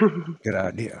 Good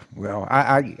idea. Well,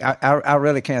 I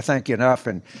really can't thank you enough.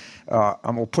 And I'm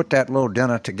going to put that little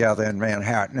dinner together in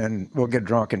Manhattan and we'll get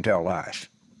drunk and tell lies.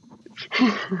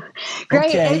 Great.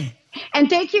 Okay. And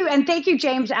thank you,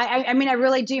 James. I mean, I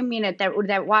really do mean it.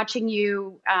 That watching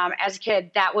you as a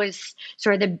kid, that was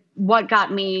sort of what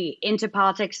got me into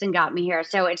politics and got me here.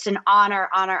 So it's an honor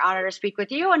to speak with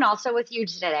you and also with you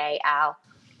today, Al.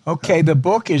 Okay, the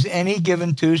book is Any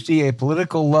Given Tuesday, a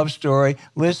political love story.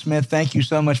 Liz Smith, thank you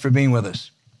so much for being with us.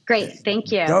 Great,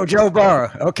 thank you. Go Joe Burrow.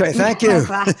 Okay, thank you.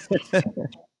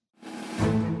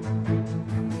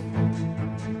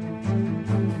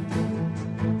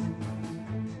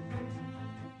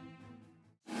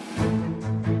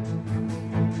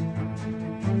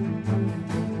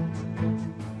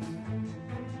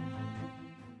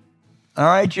 All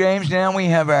right, James, now we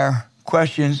have our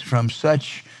questions from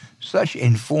such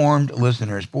informed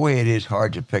listeners. Boy, it is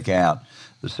hard to pick out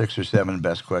the 6 or 7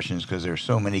 best questions because there's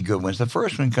so many good ones. The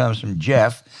first one comes from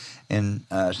Jeff in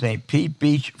St. Pete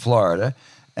Beach, Florida,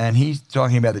 and he's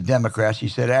talking about the Democrats. He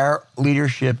said, our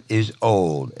leadership is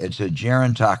old. It's a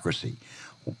gerontocracy,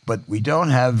 but we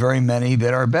don't have very many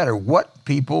that are better. What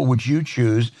people would you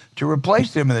choose to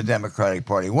replace them in the Democratic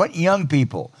Party? What young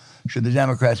people should the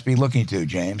Democrats be looking to,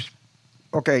 James?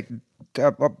 Okay,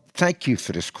 thank you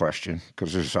for this question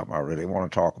because this is something I really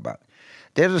want to talk about.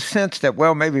 There's a sense that,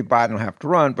 well, maybe Biden will have to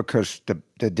run because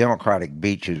the Democratic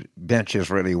bench is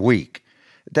really weak.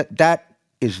 That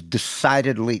is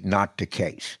decidedly not the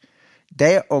case.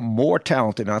 They are more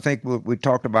talented, and I think we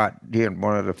talked about in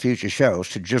one of the future shows,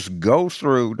 to just go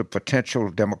through the potential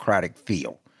Democratic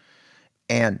field.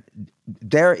 And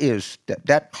there is,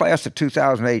 that class of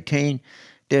 2018,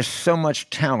 there's so much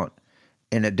talent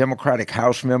in the Democratic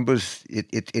House members,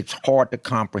 it's hard to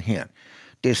comprehend.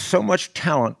 There's so much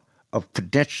talent of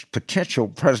potential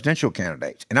presidential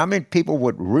candidates. And I mean people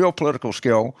with real political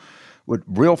skill, with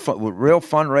real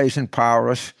fundraising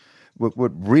powers,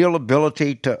 with real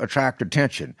ability to attract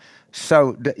attention.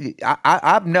 So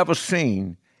I've never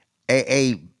seen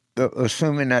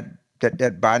assuming that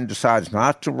Biden decides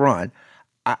not to run,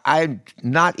 I'm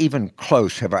not even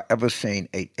close have I ever seen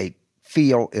a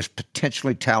field as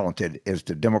potentially talented as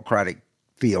the Democratic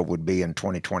field would be in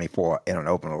 2024 in an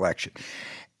open election.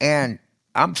 And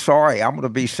I'm sorry, I'm going to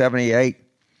be 78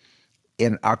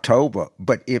 in October,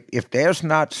 but if there's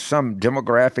not some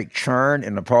demographic churn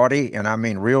in the party, and I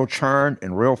mean real churn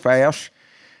and real fast,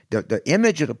 the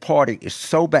image of the party is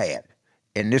so bad,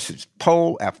 and this is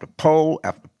poll after poll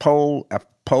after poll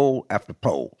after poll after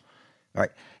poll.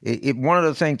 Right? One of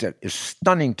the things that is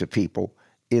stunning to people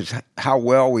is how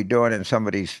well we're doing in some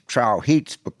of these trial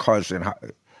heats because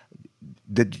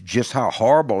just how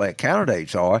horrible their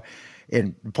candidates are.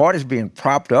 And the party's being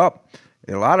propped up,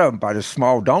 a lot of them by the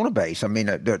small donor base. I mean,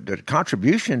 the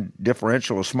contribution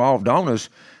differential of small donors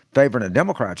favoring the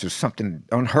Democrats is something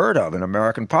unheard of in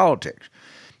American politics.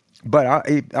 But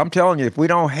I'm telling you, if we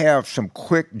don't have some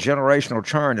quick generational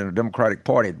churn in the Democratic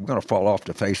Party, we're going to fall off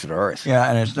the face of the earth. Yeah,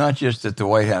 and it's not just at the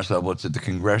White House level; it's at the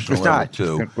congressional level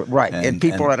too. Right, and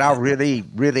people that I really,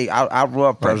 I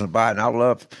love President Biden. I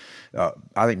love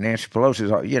I think Nancy Pelosi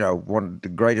is, one of the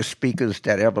greatest speakers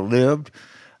that ever lived.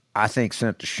 I think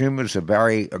Senator Schumer's a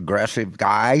very aggressive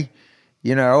guy.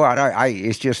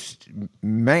 It's just,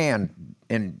 man,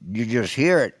 and you just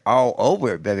hear it all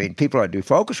over. I mean, people that do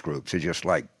focus groups are just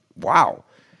like, wow.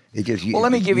 It just, well,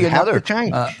 let me give you have another to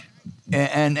change.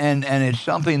 And it's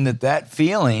something that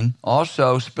feeling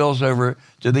also spills over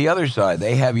to the other side.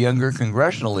 They have younger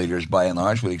congressional leaders, by and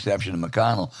large, with the exception of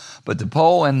McConnell. But the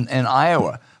poll in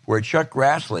Iowa, where Chuck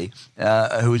Grassley,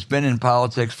 who's been in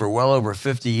politics for well over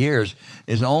 50 years,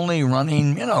 is only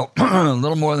running, a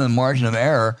little more than a margin of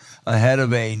error ahead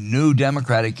of a new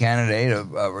Democratic candidate,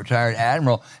 a retired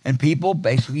admiral. And people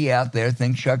basically out there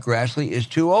think Chuck Grassley is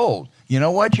too old. You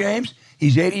know what, James?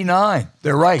 He's 89.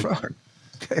 They're right.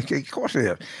 Of course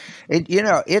it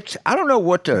is. I don't know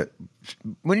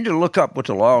we need to look up what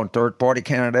the law on third-party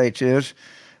candidates is,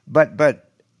 but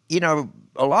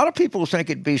a lot of people think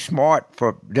it'd be smart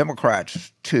for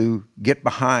Democrats to get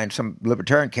behind some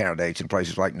libertarian candidates in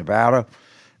places like Nevada,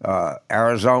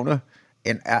 Arizona,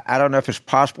 and I don't know if it's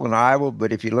possible in Iowa,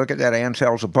 but if you look at that Ann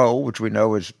Selzer poll, which we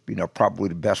know is probably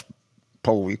the best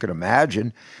poll you can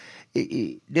imagine,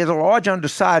 there's a large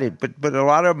undecided, but a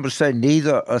lot of them will say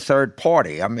neither a third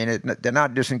party. I mean, they're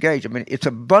not disengaged. I mean, it's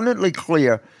abundantly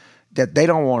clear that they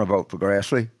don't want to vote for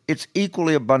Grassley. It's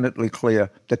equally abundantly clear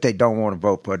that they don't want to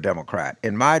vote for a Democrat.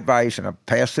 And my advice, and I've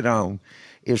passed it on,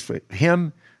 is for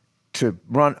him to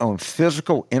run on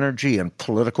physical energy and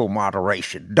political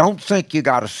moderation. Don't think you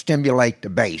got to stimulate the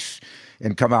base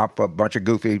and come out for a bunch of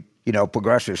goofy,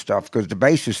 progressive stuff, because the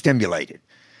base is stimulated.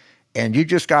 And you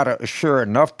just got to assure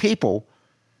enough people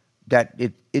that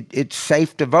it's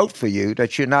safe to vote for you,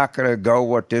 that you're not going to go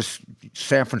with this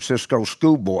San Francisco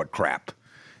school board crap.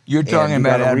 You're talking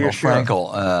about Admiral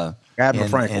Frankel. Admiral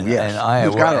Frankel, yes. In Iowa.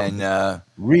 He's got a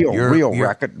real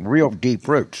record and real deep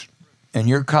roots. And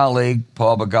your colleague,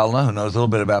 Paul Begala, who knows a little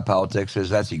bit about politics, says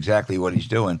that's exactly what he's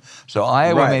doing. So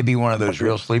Iowa may be one of those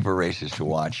real sleeper races to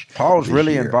watch. Paul's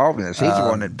really involved in this. He's the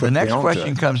one that put the next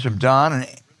question comes from Don.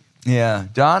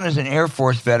 Don is an Air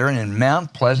Force veteran in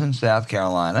Mount Pleasant, South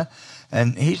Carolina.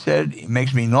 And he said, it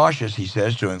makes me nauseous, he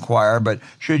says, to inquire, but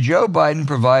should Joe Biden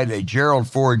provide a Gerald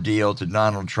Ford deal to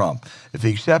Donald Trump? If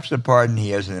he accepts the pardon,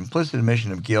 he has an implicit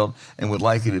admission of guilt and would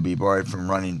likely to be barred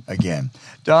from running again.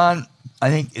 Don, I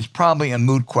think it's probably a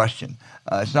moot question.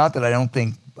 It's not that I don't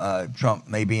think Trump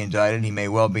may be indicted. He may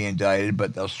well be indicted,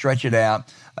 but they'll stretch it out,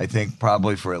 I think,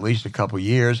 probably for at least a couple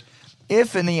years.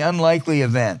 If in the unlikely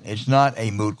event it's not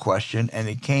a moot question, and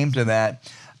it came to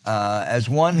that, as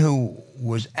one who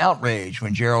was outraged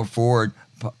when Gerald Ford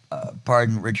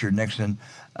pardoned Richard Nixon,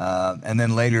 and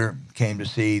then later came to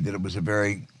see that it was a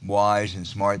very wise and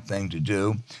smart thing to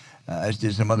do, as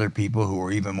did some other people who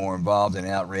were even more involved in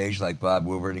outrage, like Bob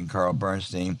Woodward and Carl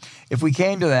Bernstein. If we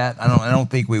came to that, I don't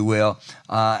think we will,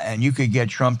 and you could get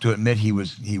Trump to admit he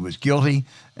was guilty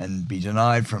and be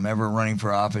denied from ever running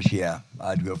for office, yeah,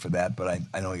 I'd go for that, but I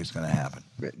don't think it's going to happen.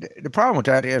 The problem with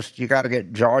that is you got to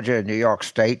get Georgia and New York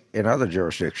State and other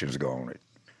jurisdictions going on it.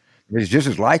 It's just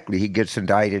as likely he gets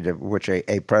indicted, which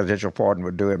a presidential pardon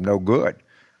would do him no good.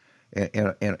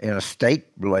 In a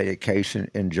state-related case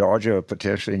in Georgia or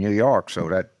potentially New York. So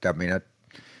that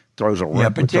throws a wrench. Yeah,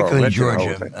 particularly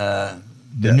Georgia.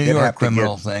 The New York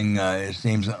criminal thing it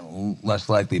seems less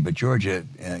likely, but Georgia,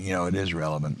 it is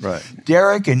relevant. Right.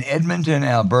 Derek in Edmonton,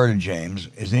 Alberta, James,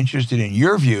 is interested in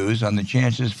your views on the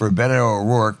chances for Beto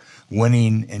O'Rourke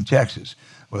winning in Texas.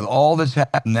 With all that's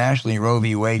happened nationally, Roe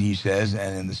v. Wade, he says,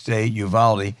 and in the state,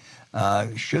 Uvalde,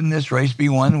 shouldn't this race be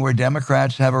one where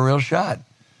Democrats have a real shot?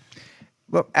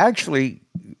 Well, actually,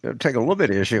 I'll take a little bit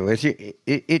of issue with you.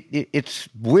 It's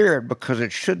weird because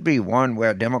it should be one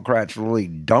where Democrats really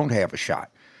don't have a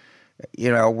shot.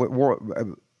 We're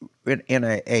in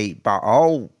a by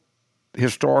all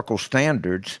historical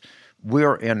standards,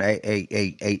 we're in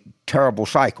a terrible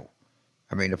cycle.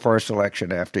 I mean, the first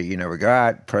election after we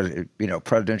got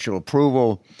presidential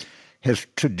approval has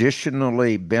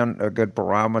traditionally been a good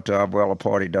barometer of well a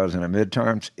party does in the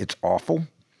midterms. It's awful,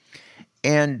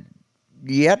 and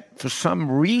yet, for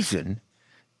some reason,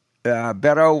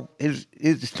 Beto is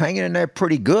hanging in there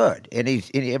pretty good, and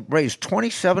he raised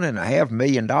 $27.5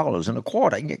 million in a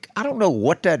quarter. I don't know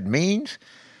what that means,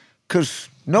 because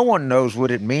no one knows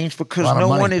what it means, because no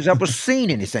one has ever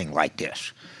seen anything like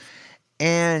this.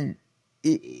 And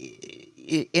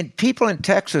people in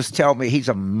Texas tell me he's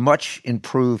a much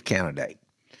improved candidate.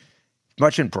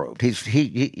 Much improved.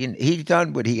 He's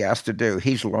done what he has to do.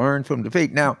 He's learned from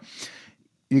defeat. Now,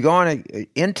 you go on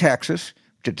in Texas,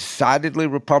 to decidedly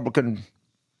Republican,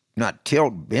 not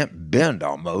bend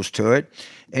almost to it,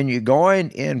 and you're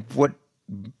going in what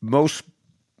most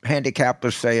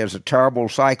handicappers say is a terrible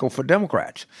cycle for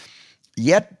Democrats.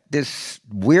 Yet this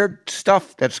weird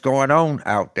stuff that's going on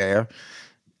out there.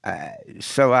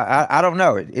 So I don't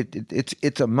know.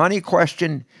 It's a money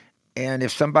question, and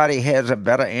if somebody has a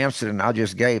better answer than I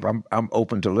just gave, I'm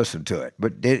open to listen to it.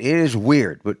 But it is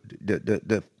weird. But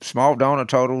the small donor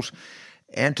totals,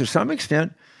 and to some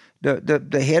extent,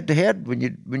 the head to head when you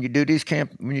do these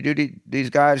these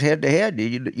guys head to head,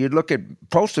 you look at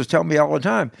pollsters tell me all the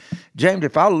time, James,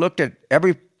 if I looked at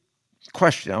every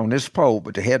question on this poll,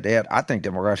 but the head to head, I think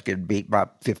Democrats get beat by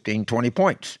 15, 20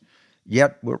 points.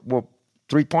 Yet we're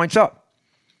 3 points up.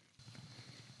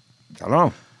 I don't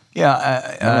know.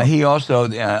 Yeah, he also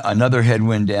another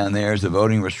headwind down there is the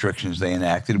voting restrictions they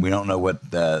enacted. We don't know what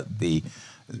the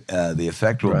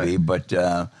effect will be, but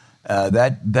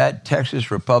that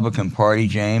Texas Republican Party,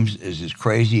 James, is as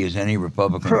crazy as any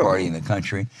Republican Party in the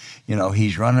country. You know,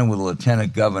 he's running with a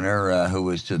lieutenant governor who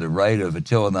is to the right of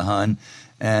Attila the Hun,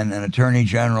 and an attorney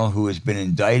general who has been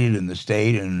indicted in the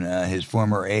state, and his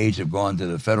former aides have gone to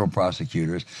the federal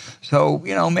prosecutors. So,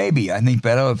 you know, maybe. I think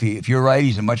Beto, if you're right,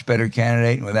 he's a much better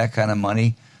candidate. And with that kind of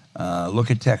money,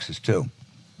 look at Texas, too.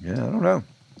 Yeah, I don't know.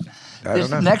 This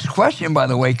next question, by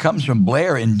the way, comes from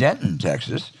Blair in Denton,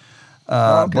 Texas.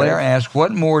 Blair asks,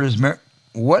 what more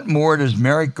does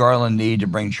Merrick Garland need to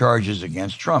bring charges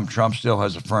against Trump? Trump still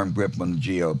has a firm grip on the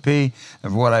GOP.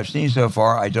 And from what I've seen so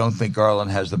far, I don't think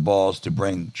Garland has the balls to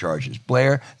bring charges.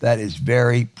 Blair, that is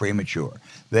very premature.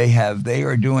 They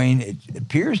are doing, it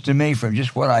appears to me from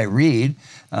just what I read,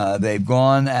 they've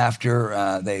gone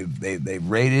after, they've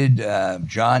raided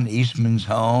John Eastman's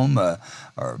home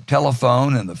or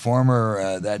telephone, and the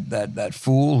former that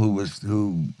fool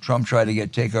who Trump tried to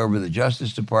take over the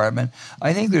Justice Department.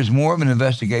 I think there's more of an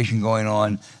investigation going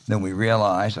on than we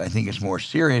realize. I think it's more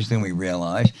serious than we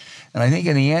realize, and I think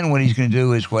in the end, what he's going to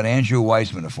do is what Andrew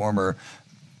Weissman, a former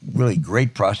really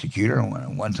great prosecutor,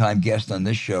 and one-time guest on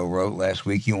this show, wrote last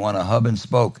week, you want a hub and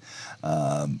spoke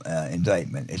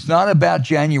indictment. It's not about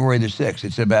January the 6th.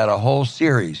 It's about a whole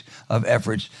series of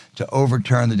efforts to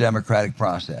overturn the democratic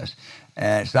process.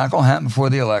 And it's not going to happen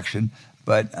before the election,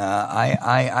 but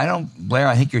I don't, Blair,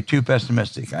 I think you're too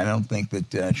pessimistic. I don't think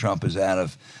that Trump is out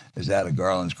of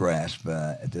Garland's grasp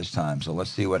at this time. So let's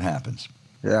see what happens.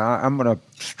 Yeah, I'm going to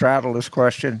straddle this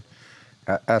question.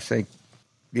 I think,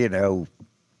 you know,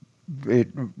 it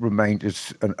remains,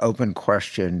 it's an open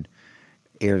question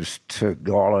as to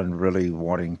Garland really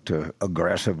wanting to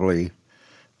aggressively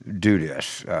do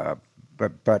this.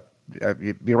 But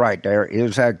you're right, there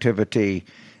is activity,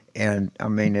 and I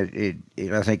mean,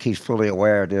 I think he's fully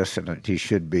aware of this, and he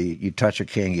should be. You touch a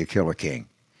king, you kill a king.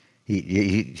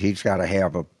 He's got to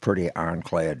have a pretty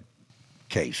ironclad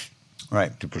case,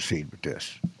 right, to proceed with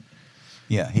this.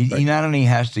 Yeah, he not only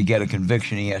has to get a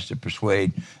conviction, he has to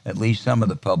persuade at least some of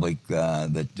the public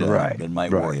that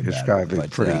might worry about it's gotta it. Be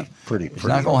but pretty. It's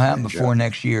not going to happen before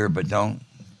next year, but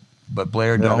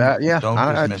Blair,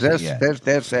 don't dismiss it yet.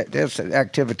 There's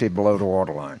activity below the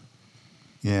waterline.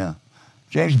 Yeah.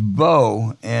 James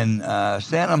Bowe in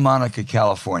Santa Monica,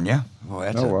 California.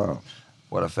 Boy,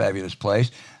 what a fabulous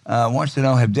place. Wants to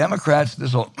know, have Democrats,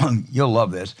 you'll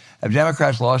love this, have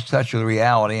Democrats lost touch with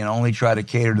reality and only try to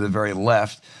cater to the very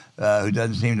left, who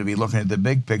doesn't seem to be looking at the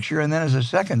big picture? And then as a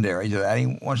secondary to that,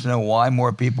 he wants to know why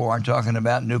more people aren't talking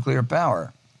about nuclear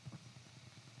power.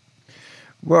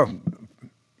 Well,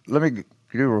 let me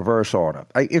do reverse order.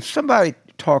 If somebody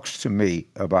talks to me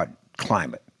about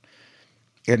climate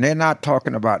and they're not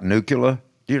talking about nuclear,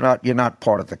 you're not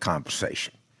part of the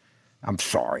conversation. I'm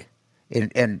sorry.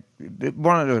 And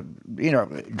one of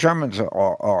the, Germans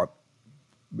are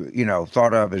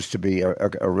thought of as to be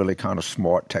a really kind of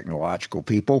smart technological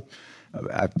people.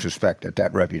 I suspect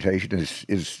that reputation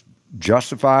is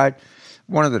justified.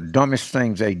 One of the dumbest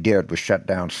things they did was shut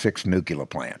down 6 nuclear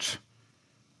plants.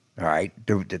 All right.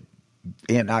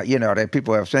 And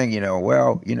people have saying,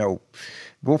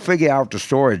 we'll figure out the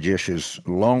storage issues a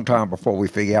long time before we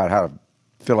figure out how to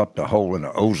fill up the hole in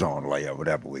the ozone layer,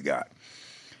 whatever we got.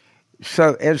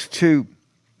 So as to,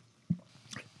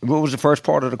 what was the first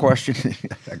part of the question?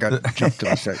 I got jumped to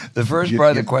the second. The first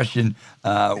part of the question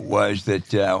was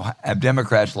that have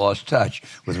Democrats lost touch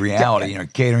with reality and are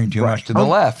catering too much to the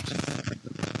left?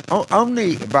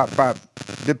 Only about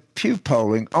the Pew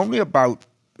polling,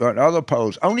 other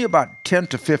polls, only about 10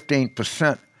 to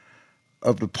 15%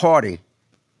 of the party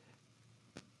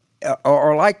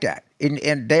are like that.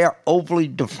 And they are overly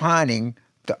defining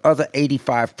the other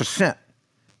 85%.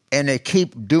 And they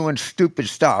keep doing stupid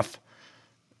stuff,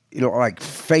 like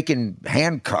faking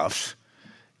handcuffs,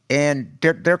 and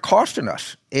they're costing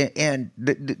us. And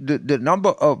the number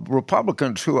of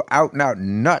Republicans who are out and out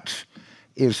nuts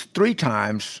is 3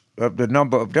 times of the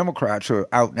number of Democrats who are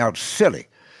out and out silly.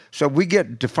 So we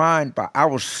get defined by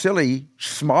our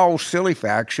small silly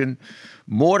faction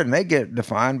more than they get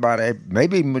defined by the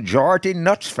maybe majority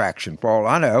nuts faction, for all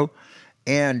I know.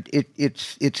 And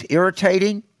it's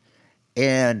irritating.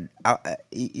 And,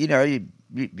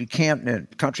 you can't, in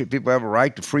a country, people have a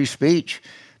right to free speech.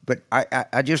 But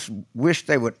I just wish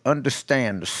they would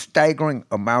understand the staggering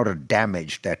amount of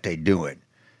damage that they're doing,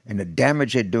 and the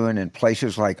damage they're doing in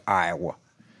places like Iowa,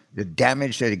 the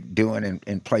damage they're doing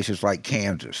in places like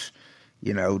Kansas,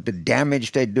 the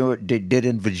damage they did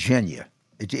in Virginia.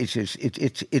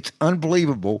 It's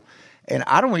unbelievable, and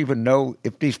I don't even know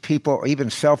if these people are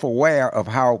even self-aware of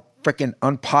how freaking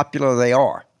unpopular they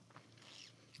are.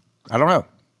 I don't know.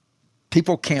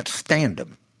 People can't stand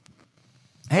them.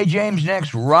 Hey, James,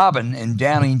 next, Robin in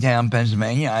Downingtown,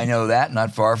 Pennsylvania. I know that,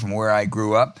 not far from where I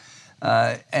grew up.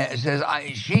 Says,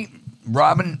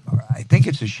 Robin, I think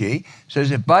it's a she, says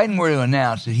if Biden were to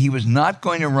announce that he was not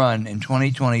going to run in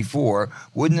 2024,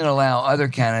 wouldn't it allow other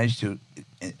candidates to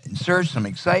insert some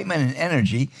excitement and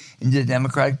energy into the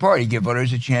Democratic Party, give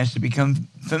voters a chance to become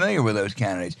familiar with those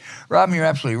candidates? Robin, you're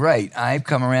absolutely right. I've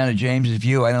come around to James's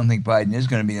view. I don't think Biden is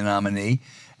going to be the nominee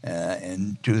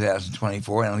in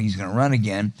 2024. I don't think he's going to run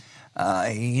again.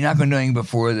 He's not going to do anything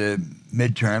before the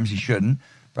midterms. He shouldn't,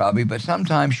 probably, but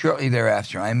sometime shortly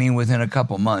thereafter, I mean within a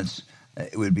couple months,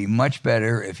 it would be much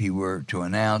better if he were to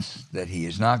announce that he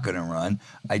is not going to run.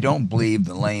 I don't believe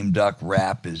the lame duck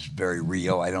rap is very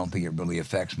real. I don't think it really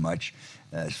affects much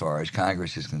as far as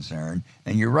Congress is concerned.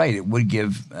 And you're right, it would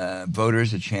give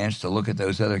voters a chance to look at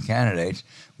those other candidates,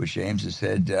 which James has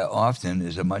said often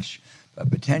is a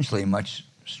potentially much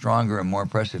stronger and more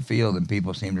impressive field than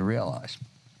people seem to realize.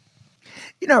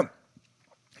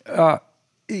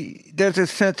 There's a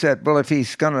sense that, well, if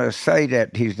he's going to say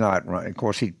that he's not running, of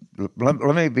course,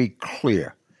 let me be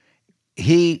clear.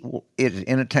 He is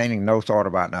entertaining no thought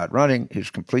about not running.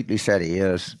 He's completely said he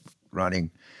is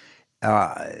running.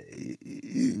 But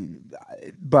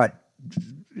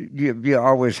you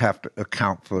always have to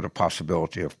account for the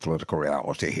possibility of political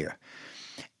reality here.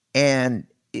 And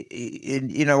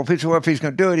if he's going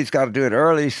to do it, he's got to do it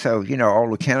early so, all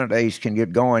the candidates can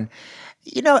get going.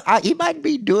 He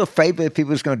might do a favor if he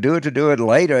was going to do it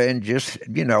later and just,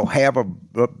 have a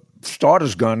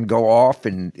starter's gun go off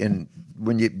and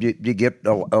when you get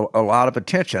a lot of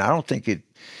attention. I don't think it,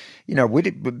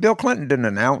 Bill Clinton didn't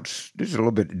announce, this is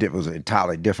it was an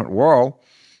entirely different world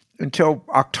until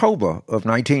October of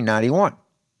 1991.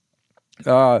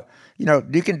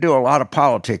 You can do a lot of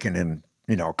politicking in,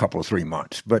 a couple of 3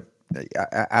 months, but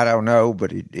I don't know,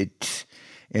 but it's,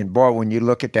 and boy, when you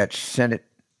look at that Senate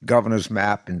governor's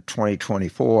map in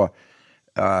 2024,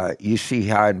 you see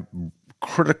how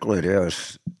critical it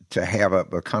is to have a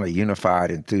kind of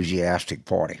unified, enthusiastic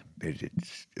party.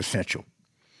 It's essential.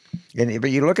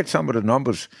 But you look at some of the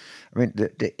numbers, I mean,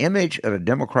 the image of the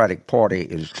Democratic Party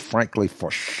is frankly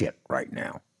for shit right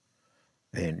now.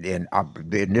 And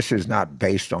this is not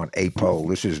based on a poll.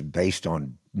 This is based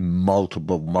on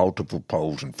multiple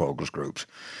polls and focus groups.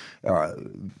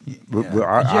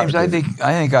 James, I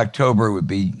think October would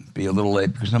be a little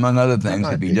late because, among other things,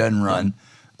 if he doesn't run,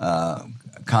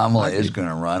 Kamala is going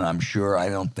to run, I'm sure. I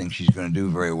don't think she's going to do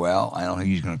very well. I don't think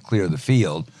she's going to clear the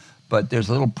field. But there's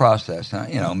a little process,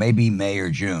 maybe May or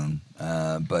June.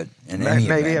 But in any event,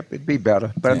 maybe it'd be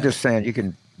better. But I'm just saying,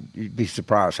 you'd be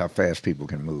surprised how fast people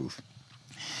can move.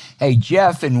 Hey,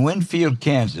 Jeff in Winfield,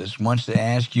 Kansas, wants to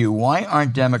ask you, why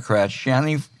aren't Democrats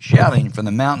shouting from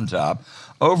the mountaintop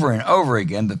over and over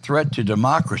again the threat to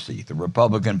democracy the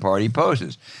Republican Party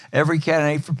poses? Every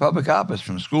candidate for public office,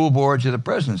 from school board to the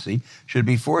presidency, should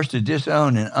be forced to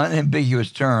disown in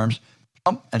unambiguous terms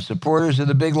Trump and supporters of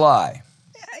the big lie.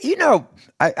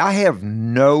 I have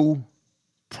no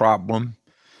problem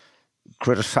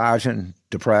criticizing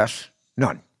the press.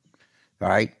 None. All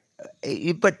right?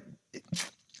 But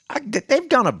they've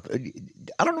done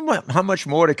I don't know how much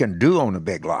more they can do on the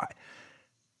big lie.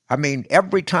 I mean,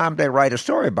 every time they write a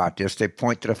story about this, they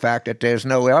point to the fact that there's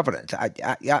no evidence.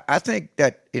 I think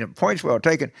that, points well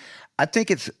taken. I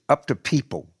think it's up to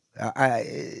people.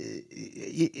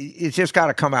 It's just got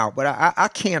to come out. But I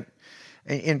can't,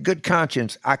 in good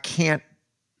conscience, I can't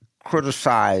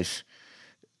criticize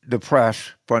the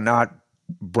press for not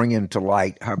bringing to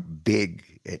light how big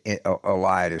a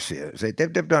lie this is.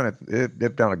 They've done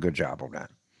a good job on that.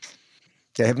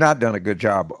 They have not done a good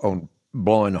job on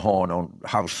blowing the horn on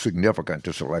how significant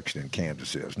this election in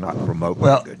Kansas is, not promoting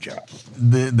a good job.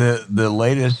 The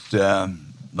latest,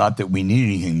 not that we need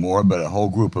anything more, but a whole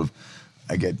group of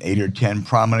I get 8 or 10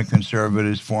 prominent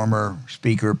conservatives, former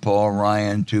Speaker Paul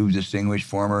Ryan, 2 distinguished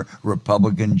former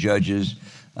Republican judges,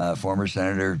 former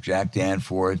Senator Jack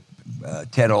Danforth,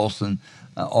 Ted Olson,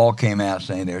 all came out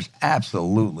saying there's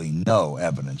absolutely no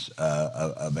evidence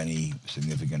of any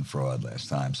significant fraud last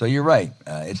time. So you're right,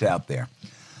 it's out there.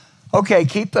 Okay,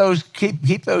 keep those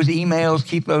emails,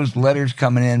 keep those letters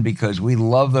coming in because we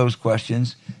love those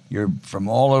questions. You're from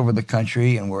all over the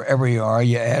country, and wherever you are,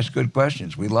 you ask good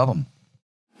questions. We love them.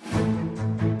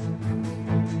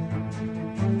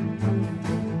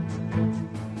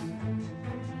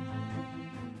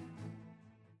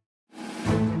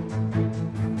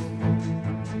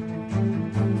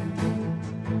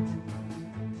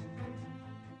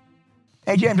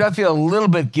 Hey, James, I feel a little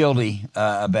bit guilty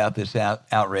about this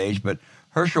outrage, but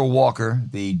Herschel Walker,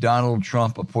 the Donald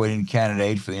Trump anointed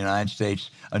candidate for the United States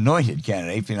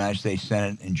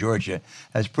Senate in Georgia,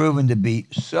 has proven to be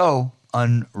so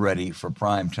unready for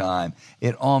prime time,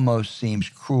 it almost seems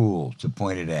cruel to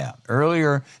point it out.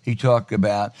 Earlier, he talked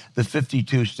about the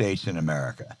 52 states in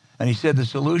America, and he said the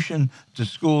solution to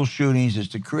school shootings is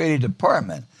to create a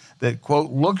department that, quote,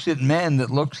 looks at men,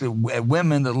 that looks at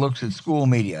women, that looks at school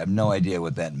media. I have no idea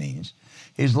what that means.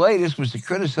 His latest was to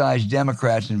criticize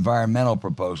Democrats' environmental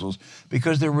proposals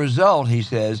because the result, he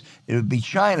says, it would be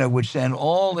China would send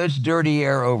all its dirty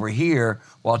air over here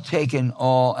while taking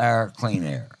all our clean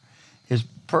air. His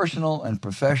personal and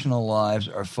professional lives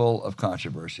are full of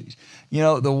controversies. You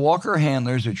know, the Walker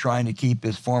handlers are trying to keep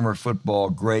his former football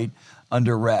great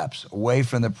under wraps, away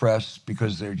from the press,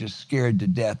 because they're just scared to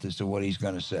death as to what he's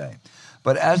going to say.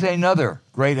 But as another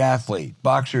great athlete,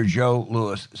 boxer Joe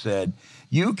Louis, said,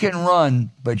 you can run,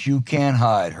 but you can't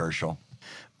hide, Herschel.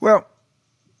 Well,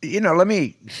 you know, let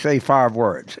me say 5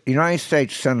 words. United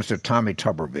States Senator Tommy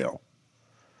Tuberville.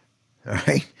 All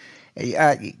right?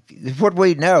 What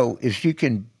we know is you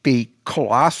can be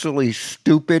colossally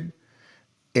stupid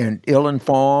and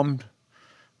ill-informed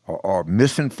or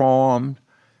misinformed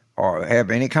or have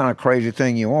any kind of crazy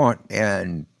thing you want.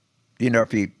 And, you know,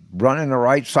 if you run in the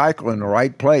right cycle in the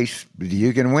right place,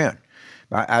 you can win.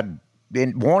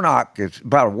 Warnock,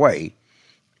 by the way,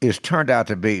 is turned out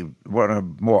to be one of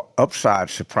the more upside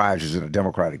surprises in the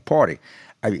Democratic Party.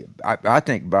 I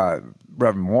think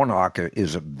Reverend Warnock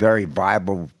is a very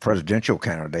viable presidential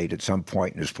candidate at some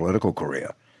point in his political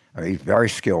career. I mean, he's a very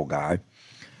skilled guy.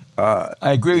 I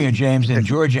agree with you, James, and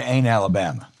Georgia ain't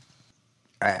Alabama.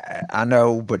 I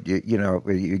know, but you know,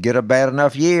 you get a bad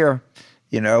enough year,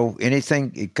 you know,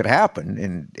 anything it could happen.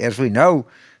 And as we know,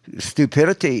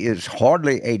 stupidity is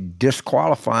hardly a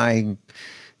disqualifying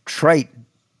trait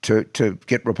to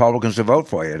get Republicans to vote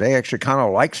for you. They actually kind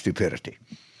of like stupidity.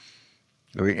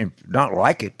 I mean, not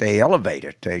like it, they elevate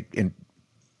it, they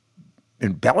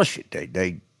embellish it,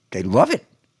 they love it.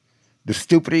 The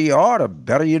stupider you are, the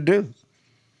better you do.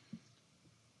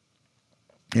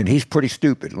 And he's pretty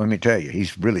stupid, let me tell you.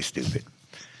 He's really stupid.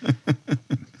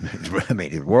 I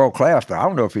mean, he's world class, but I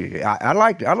don't know if he. I'd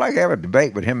like to have a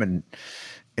debate with him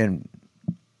and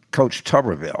Coach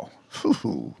Tuberville.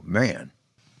 Ooh, man.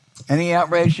 Any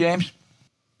outrage, James?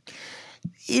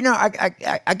 You know,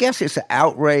 I guess it's an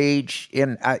outrage,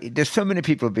 and there's so many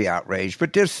people to be outraged.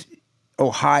 But this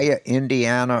Ohio,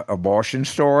 Indiana abortion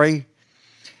story,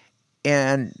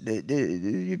 and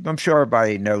I'm sure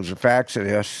everybody knows the facts of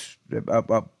this.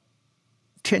 A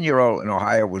 10-year-old in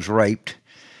Ohio was raped,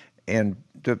 and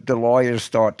the lawyers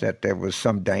thought that there was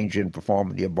some danger in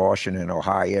performing the abortion in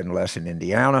Ohio and less in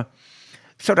Indiana.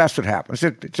 So that's what happens.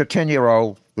 It's a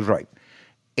 10-year-old was raped.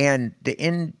 And the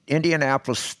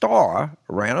Indianapolis Star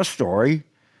ran a story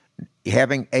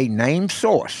having a named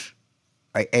source,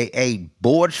 a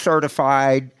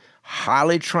board-certified,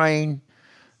 highly trained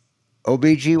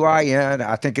OBGYN,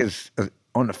 I think is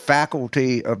on the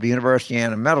faculty of the University of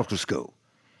Indiana Medical School.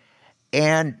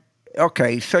 And,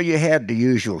 okay, so you had the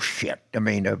usual shit. I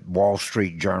mean, the Wall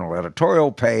Street Journal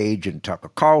editorial page and Tucker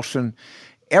Carlson.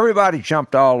 Everybody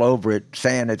jumped all over it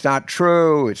saying it's not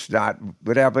true, it's not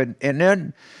whatever. And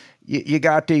then you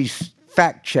got these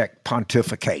fact-check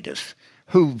pontificators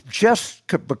who just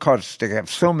because they have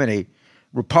so many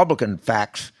Republican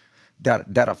facts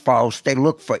that are false, they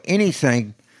look for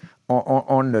anything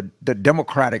on the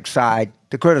Democratic side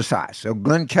to criticize. So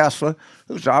Glenn Kessler,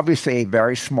 who's obviously a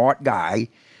very smart guy,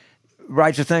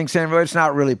 writes a thing saying, well, it's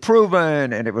not really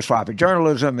proven, and it was sloppy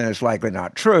journalism, and it's likely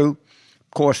not true.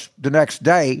 Of course, the next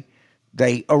day,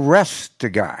 they arrest the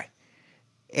guy.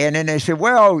 And then they say,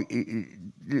 well,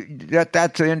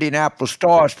 that's the Indianapolis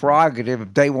Star's prerogative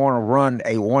if they want to run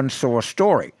a one-source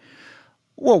story.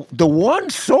 Well, the one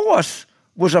source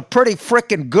was a pretty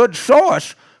freaking good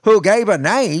source who gave a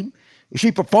name.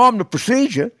 She performed the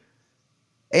procedure.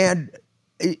 And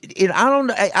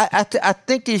I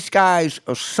think these guys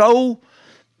are so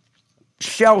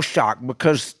shell-shocked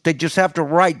because they just have to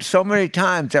write so many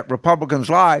times that Republicans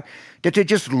lie that they're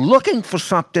just looking for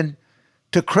something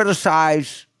to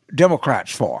criticize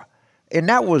Democrats for. And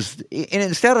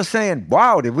instead of saying,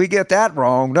 wow, did we get that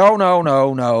wrong?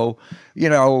 No.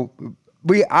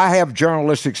 I have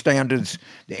journalistic standards.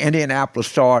 The Indianapolis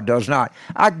Star does not.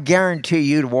 I guarantee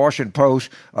you the Washington Post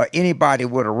or anybody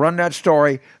would have run that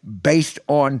story based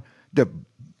on the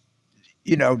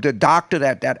doctor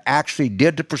that actually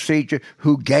did the procedure,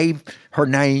 who gave her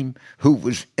name, who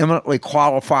was eminently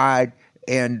qualified,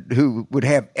 and who would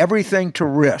have everything to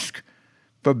risk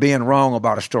for being wrong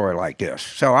about a story like this.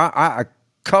 So I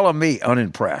color me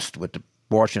unimpressed with the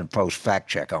Washington Post fact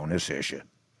check on this issue.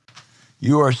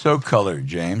 You are so colored,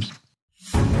 James.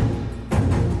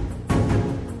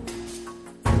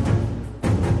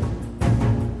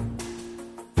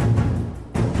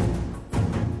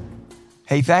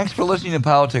 Hey, thanks for listening to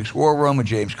Politics War Room with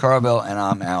James Carville, and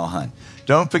I'm Al Hunt.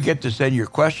 Don't forget to send your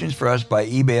questions for us by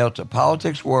email to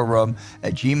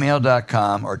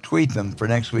politicswarroom@gmail.com or tweet them for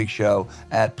next week's show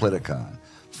at Politicon.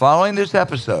 Following this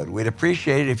episode, we'd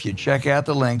appreciate it if you'd check out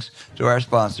the links to our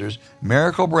sponsors,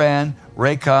 Miracle Brand,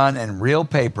 Raycon, and Real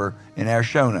Paper in our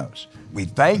show notes. We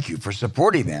thank you for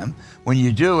supporting them. When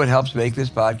you do, it helps make this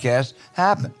podcast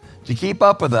happen. To keep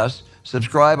up with us,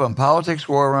 subscribe on Politics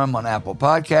War Room on Apple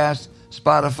Podcasts,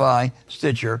 Spotify,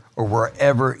 Stitcher, or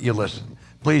wherever you listen.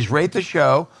 Please rate the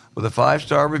show with a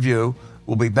 5-star review.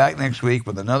 We'll be back next week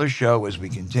with another show as we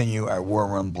continue our War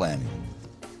Room planning.